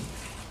Patterson, and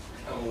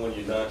I'm one of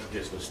your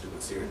non-traditional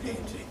students here at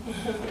A&T.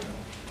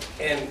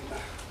 And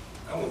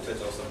I want to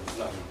touch on something that's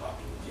not been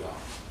popular with y'all.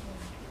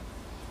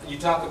 You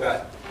talk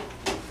about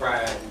your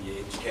pride, your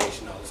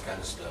education, all this kind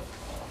of stuff.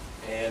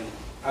 And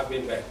I've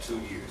been back 2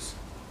 years.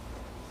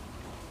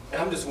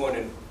 And I'm just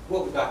wondering,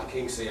 what would Dr.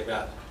 King say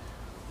about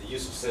the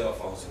use of cell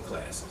phones in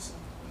classes?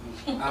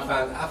 I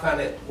find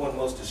that one of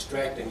the most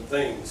distracting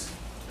things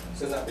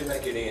since I've been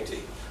back at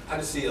A&T. I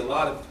just see a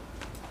lot of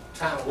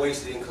time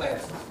wasted in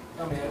classes.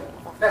 I mean,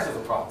 that's just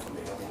a problem for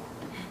me.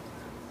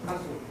 I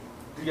mean,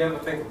 do you ever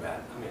think about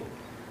it? I mean,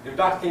 if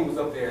Dr. King was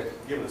up there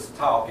giving us a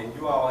talk and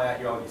you all out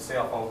here on your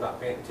cell phones not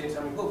paying attention,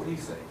 I mean, what would he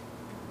say?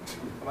 I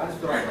mean, I just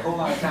feel like a whole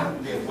lot of time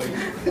is being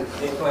wasted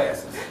in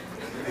classes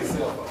with these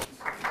cell phones.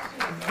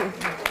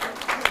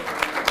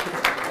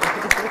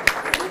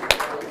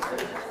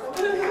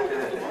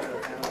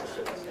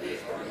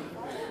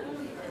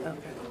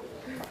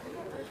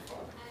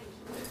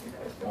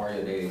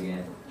 Mario Day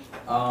again.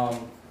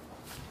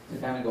 To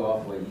kind of go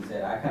off what he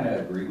said, I kind of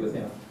agree with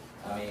him.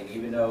 I mean,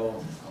 even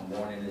though I'm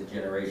born in this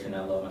generation,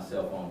 I love my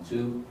cell phone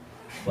too,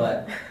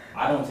 but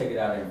I don't take it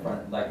out in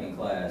front, like in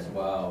class.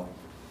 While,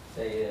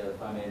 say,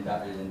 if I'm in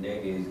Dr.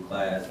 Zendege's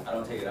class, I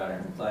don't take it out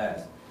in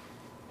class.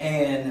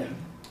 And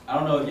I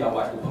don't know if y'all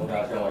watch the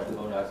Boondocks. Y'all watch the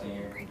Boondocks in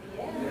here?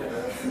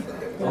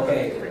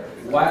 Okay.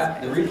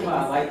 The reason why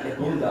I like the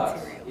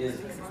Boondocks is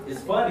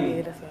it's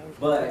funny,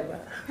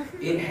 but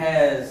it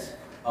has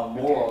a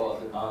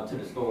moral to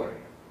the story.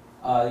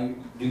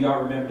 Do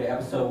y'all remember the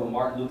episode when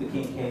Martin Luther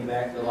King came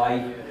back to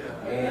life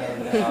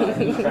and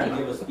he was trying to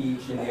give a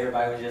speech and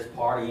everybody was just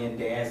partying,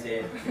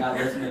 dancing, not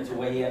listening to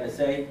what he had to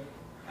say?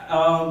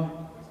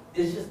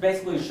 It's just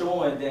basically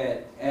showing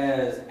that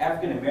as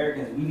African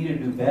Americans, we need to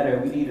do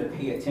better. We need to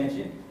pay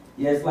attention.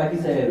 Yes, like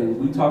you said,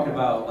 we talked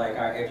about like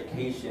our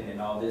education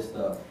and all this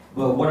stuff,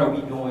 but what are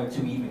we doing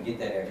to even get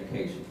that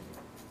education?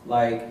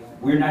 Like,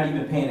 we're not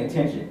even paying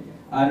attention.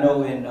 I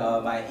know in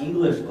my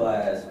English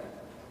class,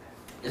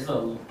 it's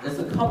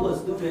a couple of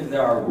students that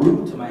are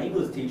rude to my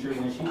English teacher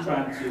when she's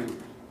trying to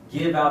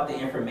give out the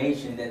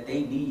information that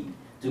they need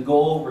to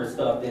go over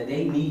stuff that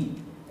they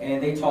need,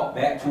 and they talk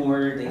back to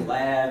her, they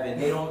laugh,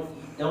 and they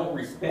don't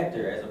respect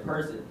her as a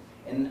person.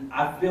 And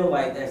I feel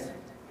like that's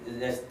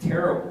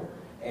terrible,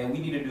 and we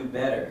need to do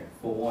better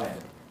for one.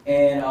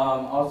 And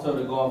also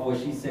to go off what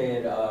she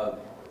said,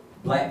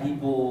 black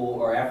people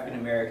or African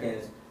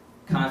Americans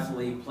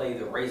constantly play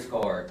the race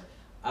card.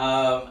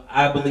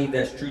 I believe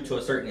that's true to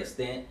a certain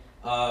extent.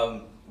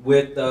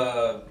 With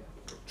the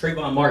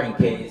Trayvon Martin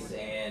case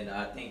and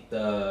I think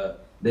the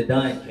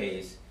Dunn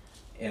case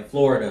in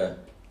Florida,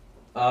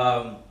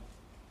 I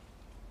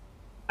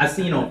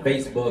seen on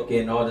Facebook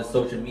and all the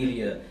social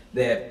media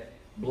that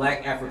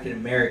black African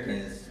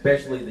Americans,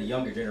 especially the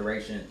younger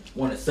generation,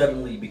 want to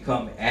suddenly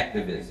become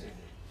activists.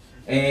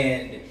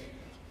 And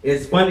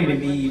it's funny to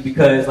me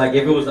because, like,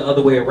 if it was the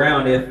other way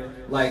around, if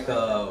like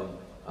a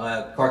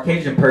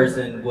Caucasian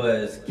person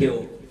was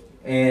killed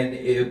and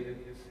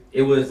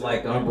it was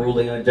like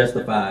unruly,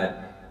 unjustified,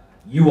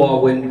 you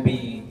all wouldn't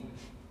be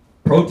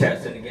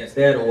protesting against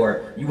that,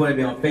 or you wouldn't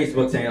be on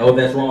Facebook saying, "Oh,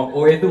 that's wrong."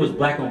 Or if it was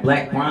black on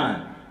black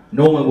crime,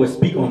 no one would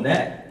speak on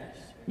that,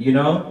 you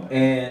know.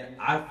 And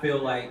I feel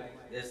like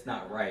it's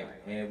not right,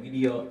 and we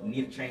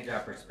need to change our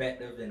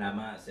perspective and our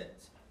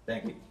mindsets.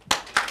 Thank you.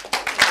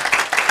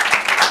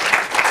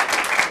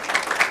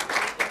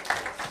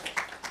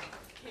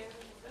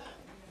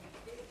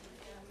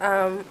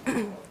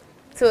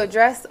 To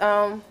address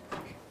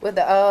what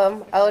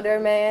the older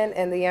man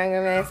and the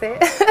younger man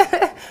said,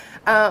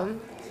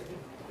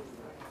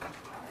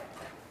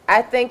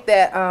 I think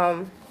that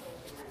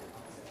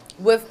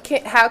with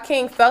how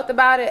King felt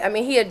about it, I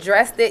mean, he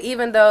addressed it,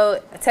 even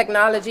though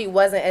technology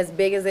wasn't as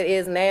big as it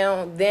is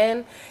now.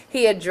 Then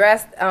he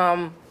addressed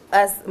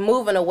us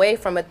moving away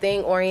from a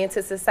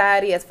thing-oriented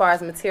society as far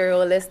as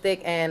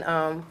materialistic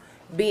and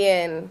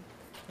being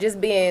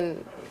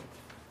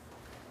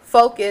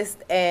focused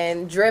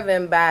and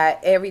driven by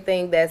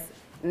everything that's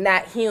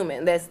not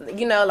human. That's,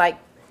 you know, like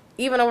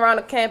even around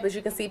the campus,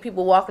 you can see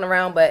people walking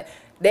around, but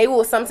they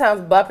will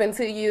sometimes bump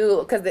into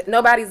you because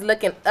nobody's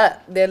looking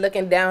up. They're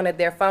looking down at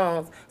their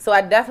phones. So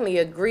I definitely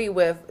agree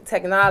with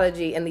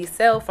technology and these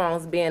cell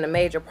phones being a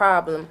major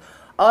problem.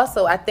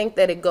 Also, I think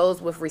that it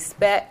goes with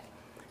respect,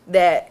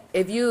 that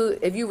if you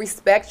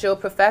respect your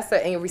professor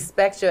and you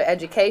respect your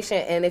education,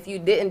 and if you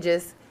didn't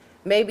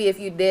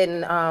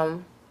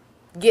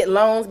get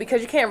loans,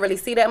 because you can't really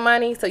see that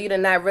money, so you're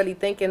not really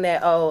thinking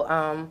that,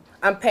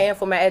 I'm paying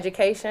for my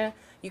education.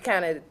 You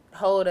kind of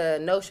hold a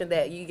notion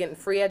that you're getting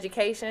free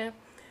education.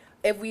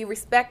 If we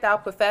respect our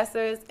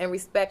professors and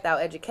respect our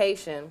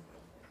education,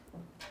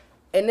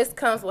 and this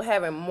comes with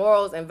having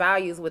morals and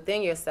values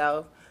within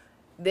yourself,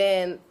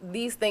 then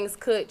these things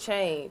could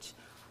change.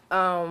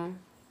 And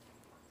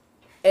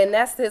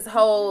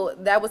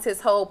that was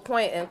his whole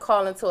point in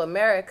calling to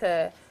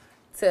America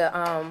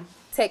to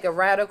take a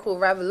radical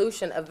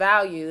revolution of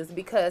values,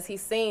 because he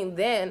seen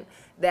then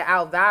that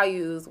our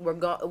values were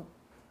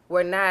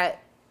not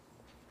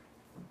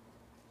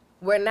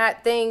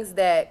things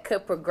that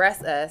could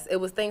progress us. It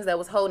was things that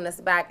was holding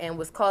us back and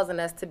was causing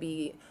us to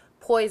be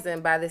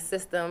poisoned by the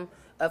system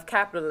of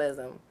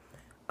capitalism.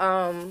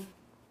 I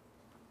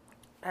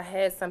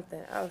had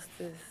something else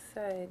to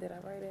say. Did I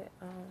write it?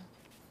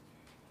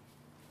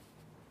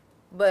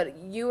 But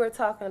you were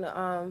talking,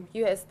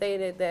 you had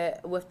stated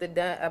that with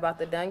about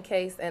the Dunn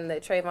case and the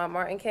Trayvon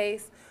Martin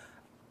case.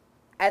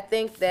 I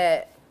think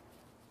that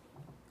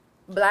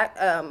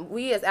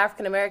we as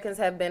African Americans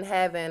have been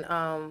having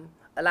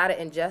a lot of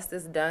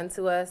injustice done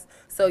to us.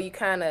 So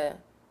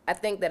I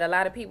think that a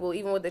lot of people,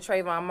 even with the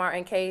Trayvon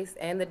Martin case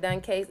and the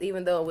Dunn case,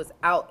 even though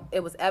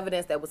it was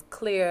evidence that was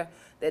clear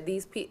that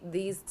these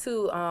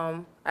two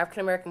African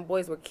American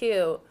boys were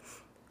killed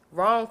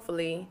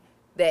wrongfully,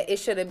 that it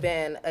should have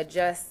been a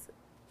just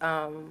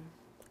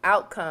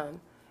outcome.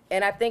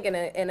 And I think in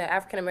the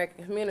African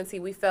American community,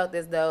 we felt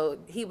as though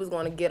he was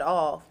going to get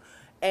off.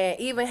 And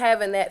even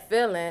having that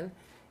feeling,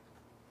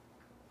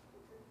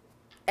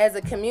 as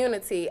a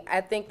community,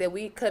 I think that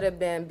we could have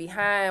been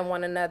behind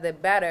one another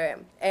better,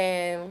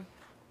 and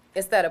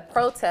instead of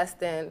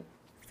protesting,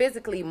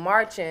 physically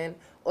marching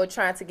or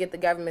trying to get the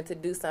government to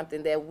do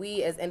something, that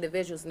we as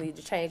individuals need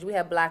to change. We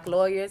have black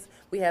lawyers,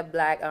 we have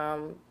black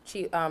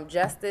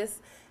justice,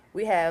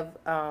 we have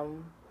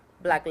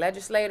black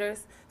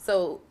legislators.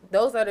 So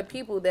those are the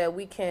people that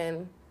we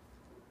can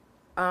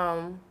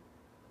kind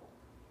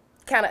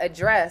of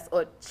address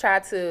or try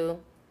to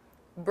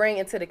bring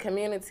into the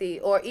community,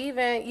 or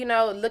even,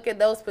 look at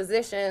those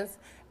positions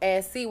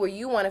and see where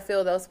you want to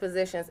fill those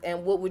positions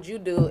and what would you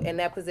do in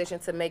that position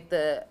to make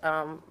the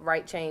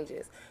right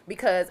changes.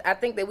 Because I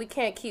think that we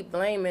can't keep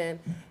blaming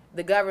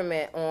the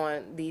government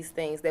on these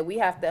things, that we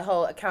have to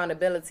hold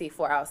accountability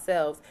for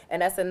ourselves.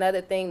 And that's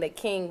another thing that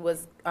King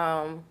was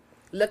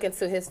looking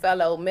to his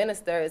fellow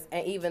ministers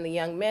and even the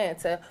young men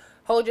to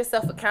hold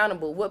yourself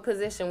accountable. What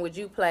position would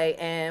you play?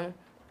 And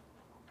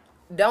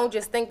don't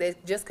just think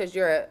that just because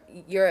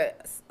you're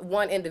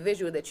one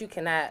individual that you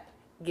cannot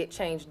get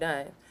change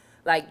done.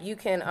 Like you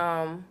can,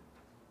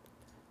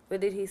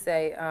 what did he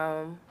say?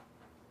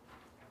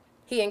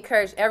 He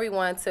encouraged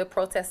everyone to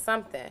protest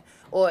something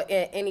or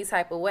in any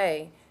type of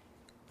way.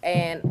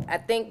 And I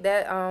think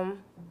that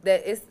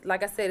that it's,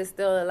 like I said, it's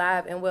still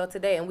alive and well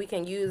today. And we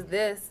can use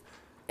this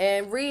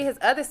and read his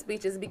other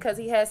speeches, because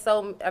he has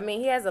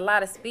he has a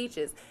lot of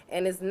speeches.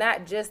 And it's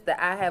not just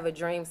the I Have a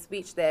Dream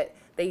speech that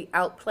they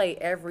outplay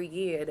every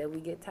year that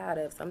we get tired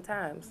of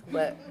sometimes.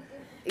 But,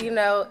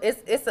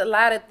 it's a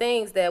lot of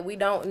things that we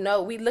don't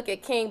know. We look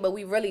at King, but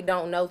we really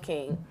don't know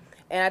King.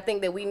 And I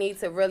think that we need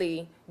to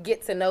really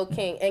get to know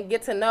King and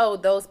get to know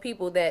those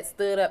people that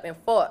stood up and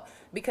fought.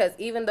 Because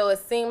even though it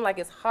seemed like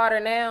it's harder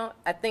now,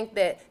 I think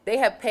that they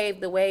have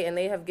paved the way and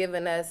they have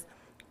given us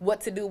what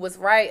to do was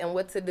right and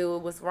what to do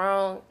was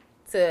wrong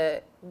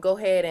to go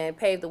ahead and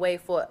pave the way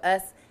for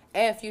us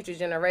and future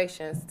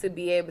generations to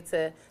be able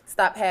to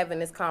stop having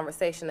this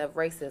conversation of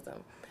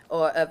racism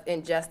or of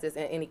injustice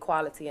and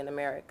inequality in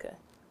America.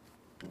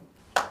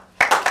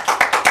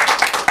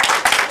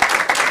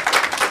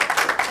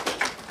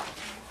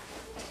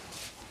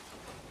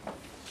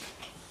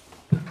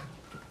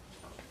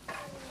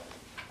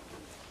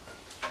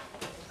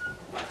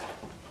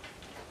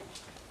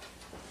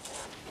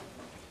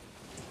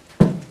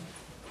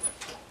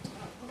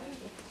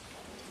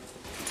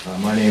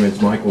 My name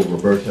is Michael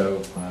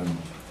Roberto. I'm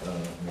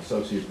an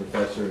associate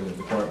professor in the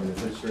Department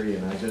of History,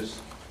 and I just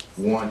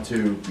want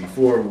to,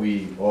 before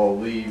we all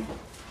leave,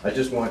 I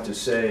just want to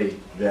say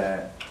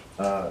that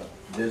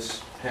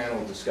this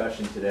panel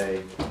discussion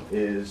today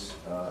is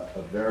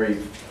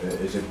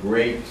a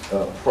great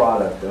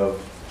product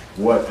of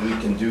what we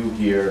can do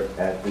here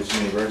at this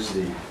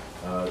university.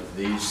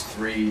 These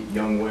three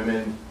young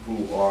women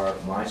who are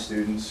my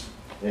students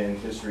in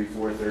History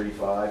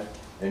 435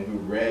 and who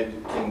read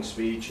King's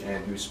speech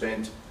and who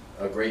spent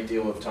a great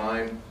deal of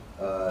time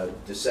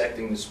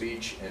dissecting the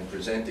speech and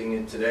presenting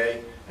it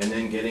today, and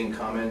then getting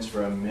comments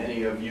from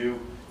many of you,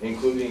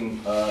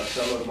 including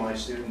some of my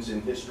students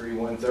in History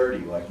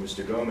 130, like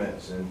Mr.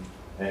 Gomez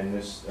and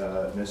Ms.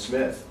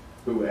 Smith,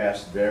 who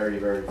asked very,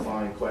 very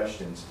fine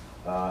questions.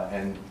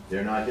 And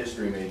they're not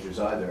history majors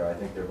either. I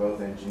think they're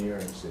both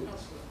engineering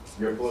students.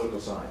 You're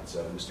political science,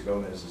 Mr.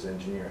 Gomez is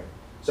engineering.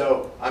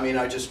 So, I mean,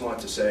 I just want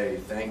to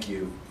say thank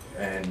you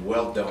and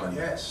well done.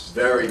 Yes.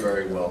 Very,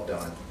 very well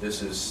done.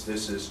 This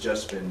has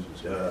just been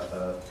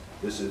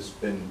this has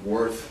been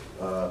worth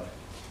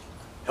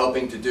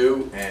helping to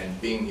do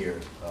and being here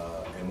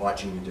and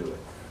watching you do it.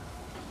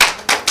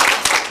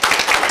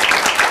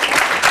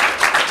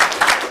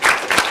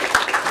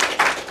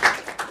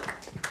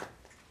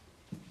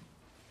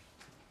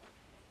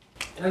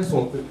 And I just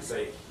want to quickly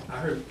say, I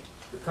heard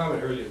the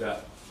comment earlier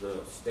about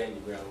the stand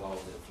your ground laws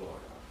in Florida.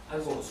 I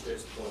just want to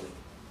stress the point that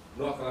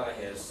North Carolina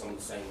has some of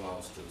the same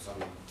laws too, so I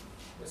mean,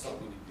 that's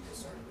something we need to be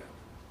concerned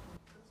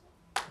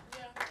about.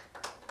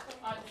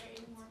 Are there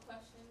any more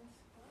questions?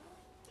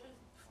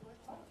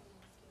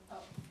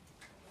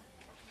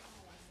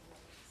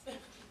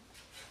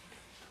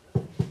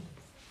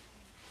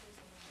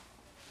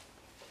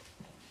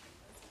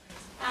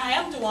 Hi,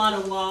 I'm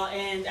Dewana Wall,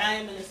 and I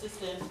am an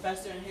assistant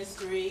professor in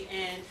history.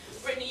 And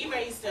Brittany, you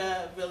raised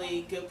a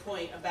really good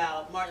point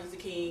about Martin Luther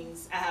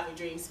King's I Have a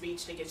Dream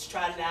speech that gets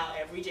trotted out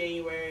every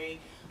January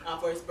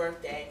for his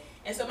birthday.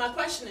 And so my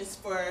question is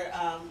for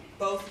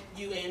both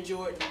you and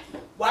Jordan.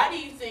 Why do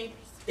you think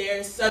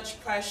there's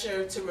such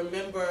pressure to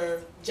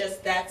remember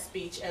just that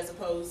speech as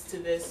opposed to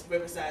this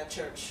Riverside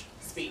Church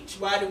speech?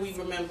 Why do we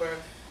remember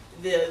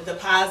the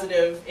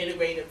positive,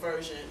 integrated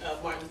version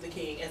of Martin Luther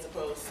King as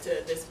opposed to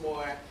this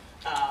more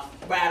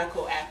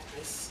radical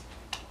activist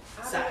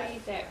side?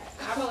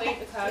 I believe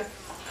because,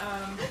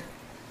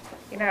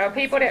 you know,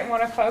 people didn't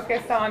want to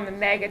focus on the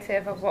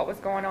negative of what was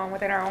going on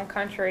within our own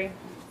country,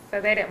 so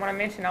they didn't want to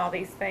mention all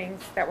these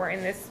things that were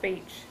in this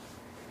speech,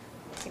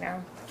 you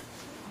know.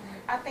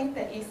 I think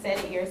that you said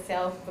it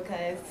yourself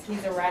because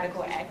he's a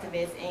radical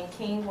activist, and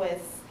King was,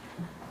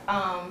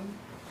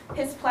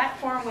 his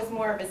platform was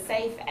more of a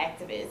safe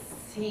activist.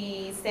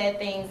 He said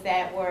things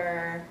that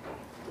were,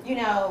 you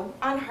know,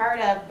 unheard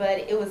of, but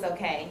it was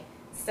okay.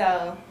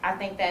 So I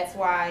think that's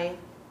why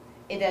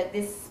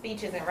this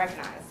speech isn't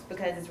recognized,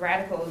 because it's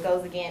radical. It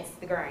goes against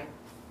the grain.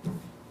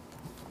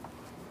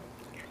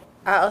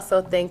 I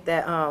also think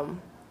that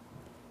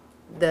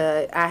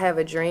the I Have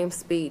a Dream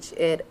speech,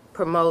 it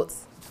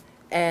promotes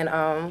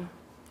and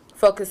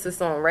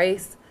focuses on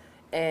race,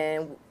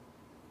 and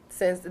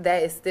since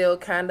that is still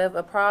kind of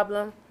a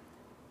problem,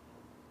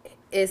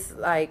 it's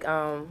like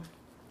to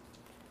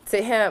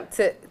him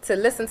to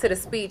listen to the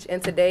speech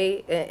and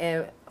today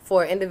and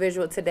for an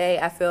individual today,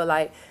 I feel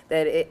like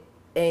that it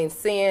and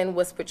seeing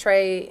what's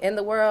portrayed in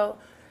the world,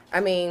 I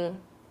mean,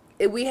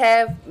 we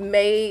have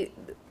made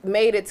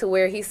it to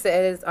where he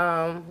says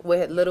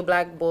where little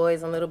black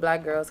boys and little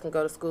black girls can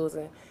go to schools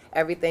and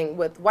everything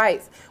with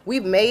whites.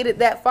 We've made it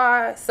that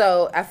far,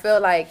 so I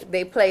feel like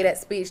they play that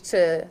speech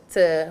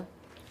to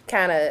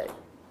kind of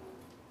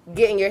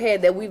get in your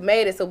head that we've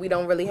made it, so we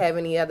don't really have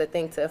any other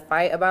thing to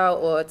fight about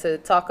or to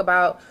talk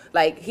about.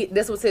 Like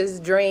this was his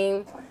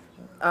dream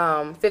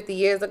 50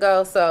 years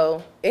ago,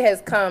 so it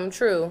has come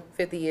true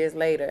 50 years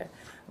later.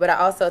 But I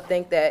also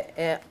think that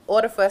in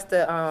order for us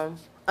to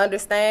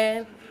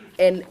understand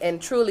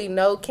and truly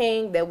know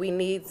King, that we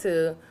need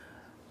to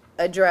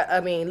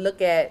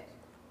look at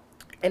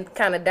and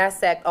kind of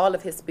dissect all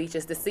of his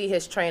speeches to see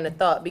his train of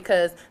thought,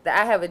 because the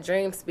I Have a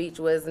Dream speech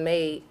was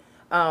made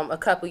a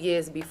couple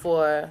years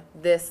before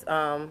this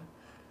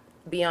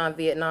Beyond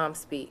Vietnam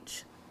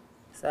speech.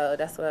 So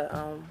that's what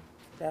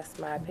that's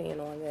my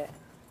opinion on that.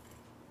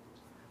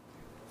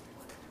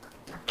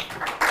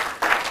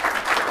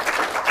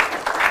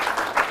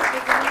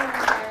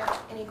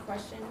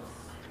 questions?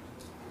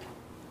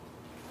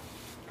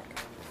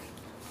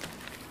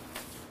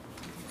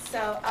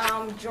 So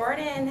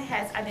Jordan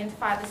has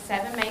identified the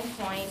 7 main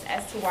points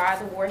as to why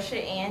the war should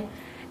end,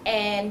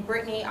 and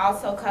Brittany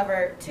also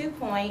covered 2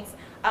 points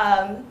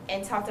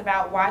and talked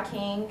about why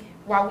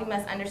we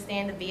must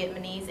understand the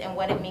Vietnamese and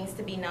what it means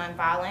to be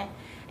nonviolent,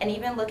 and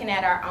even looking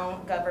at our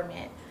own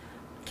government.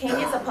 King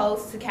is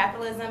opposed to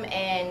capitalism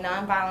and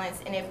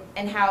nonviolence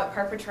and how it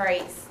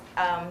perpetrates,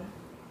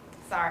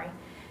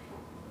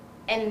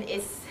 and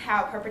it's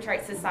how it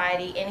perpetrates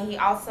society, and he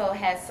also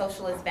has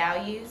socialist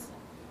values.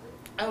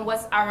 And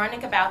what's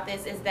ironic about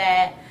this is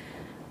that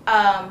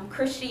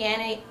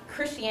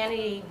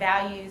Christianity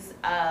values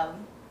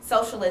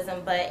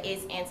socialism, but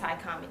is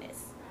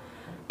anti-communist.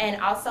 And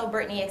also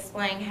Brittany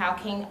explained how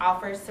King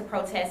offers to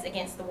protest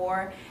against the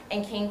war,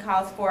 and King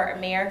calls for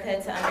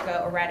America to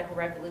undergo a radical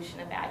revolution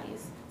of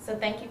values. So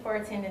thank you for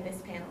attending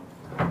this panel.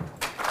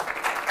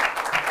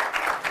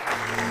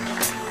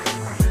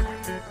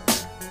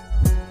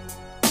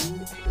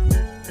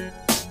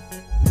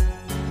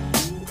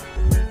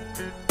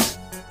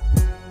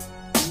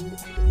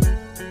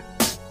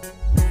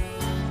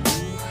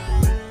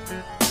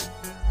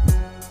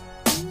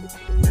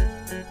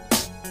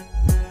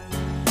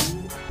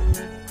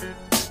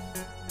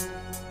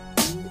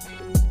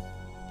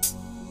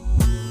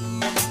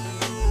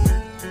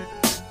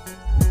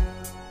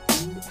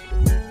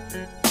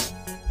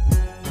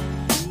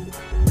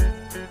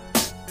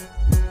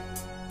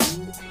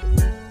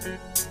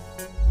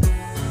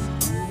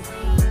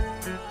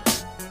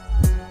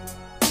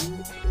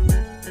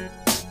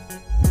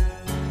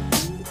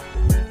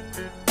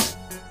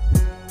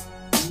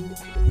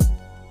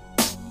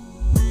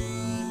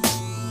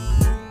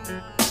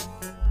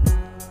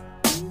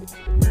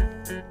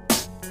 Thank you.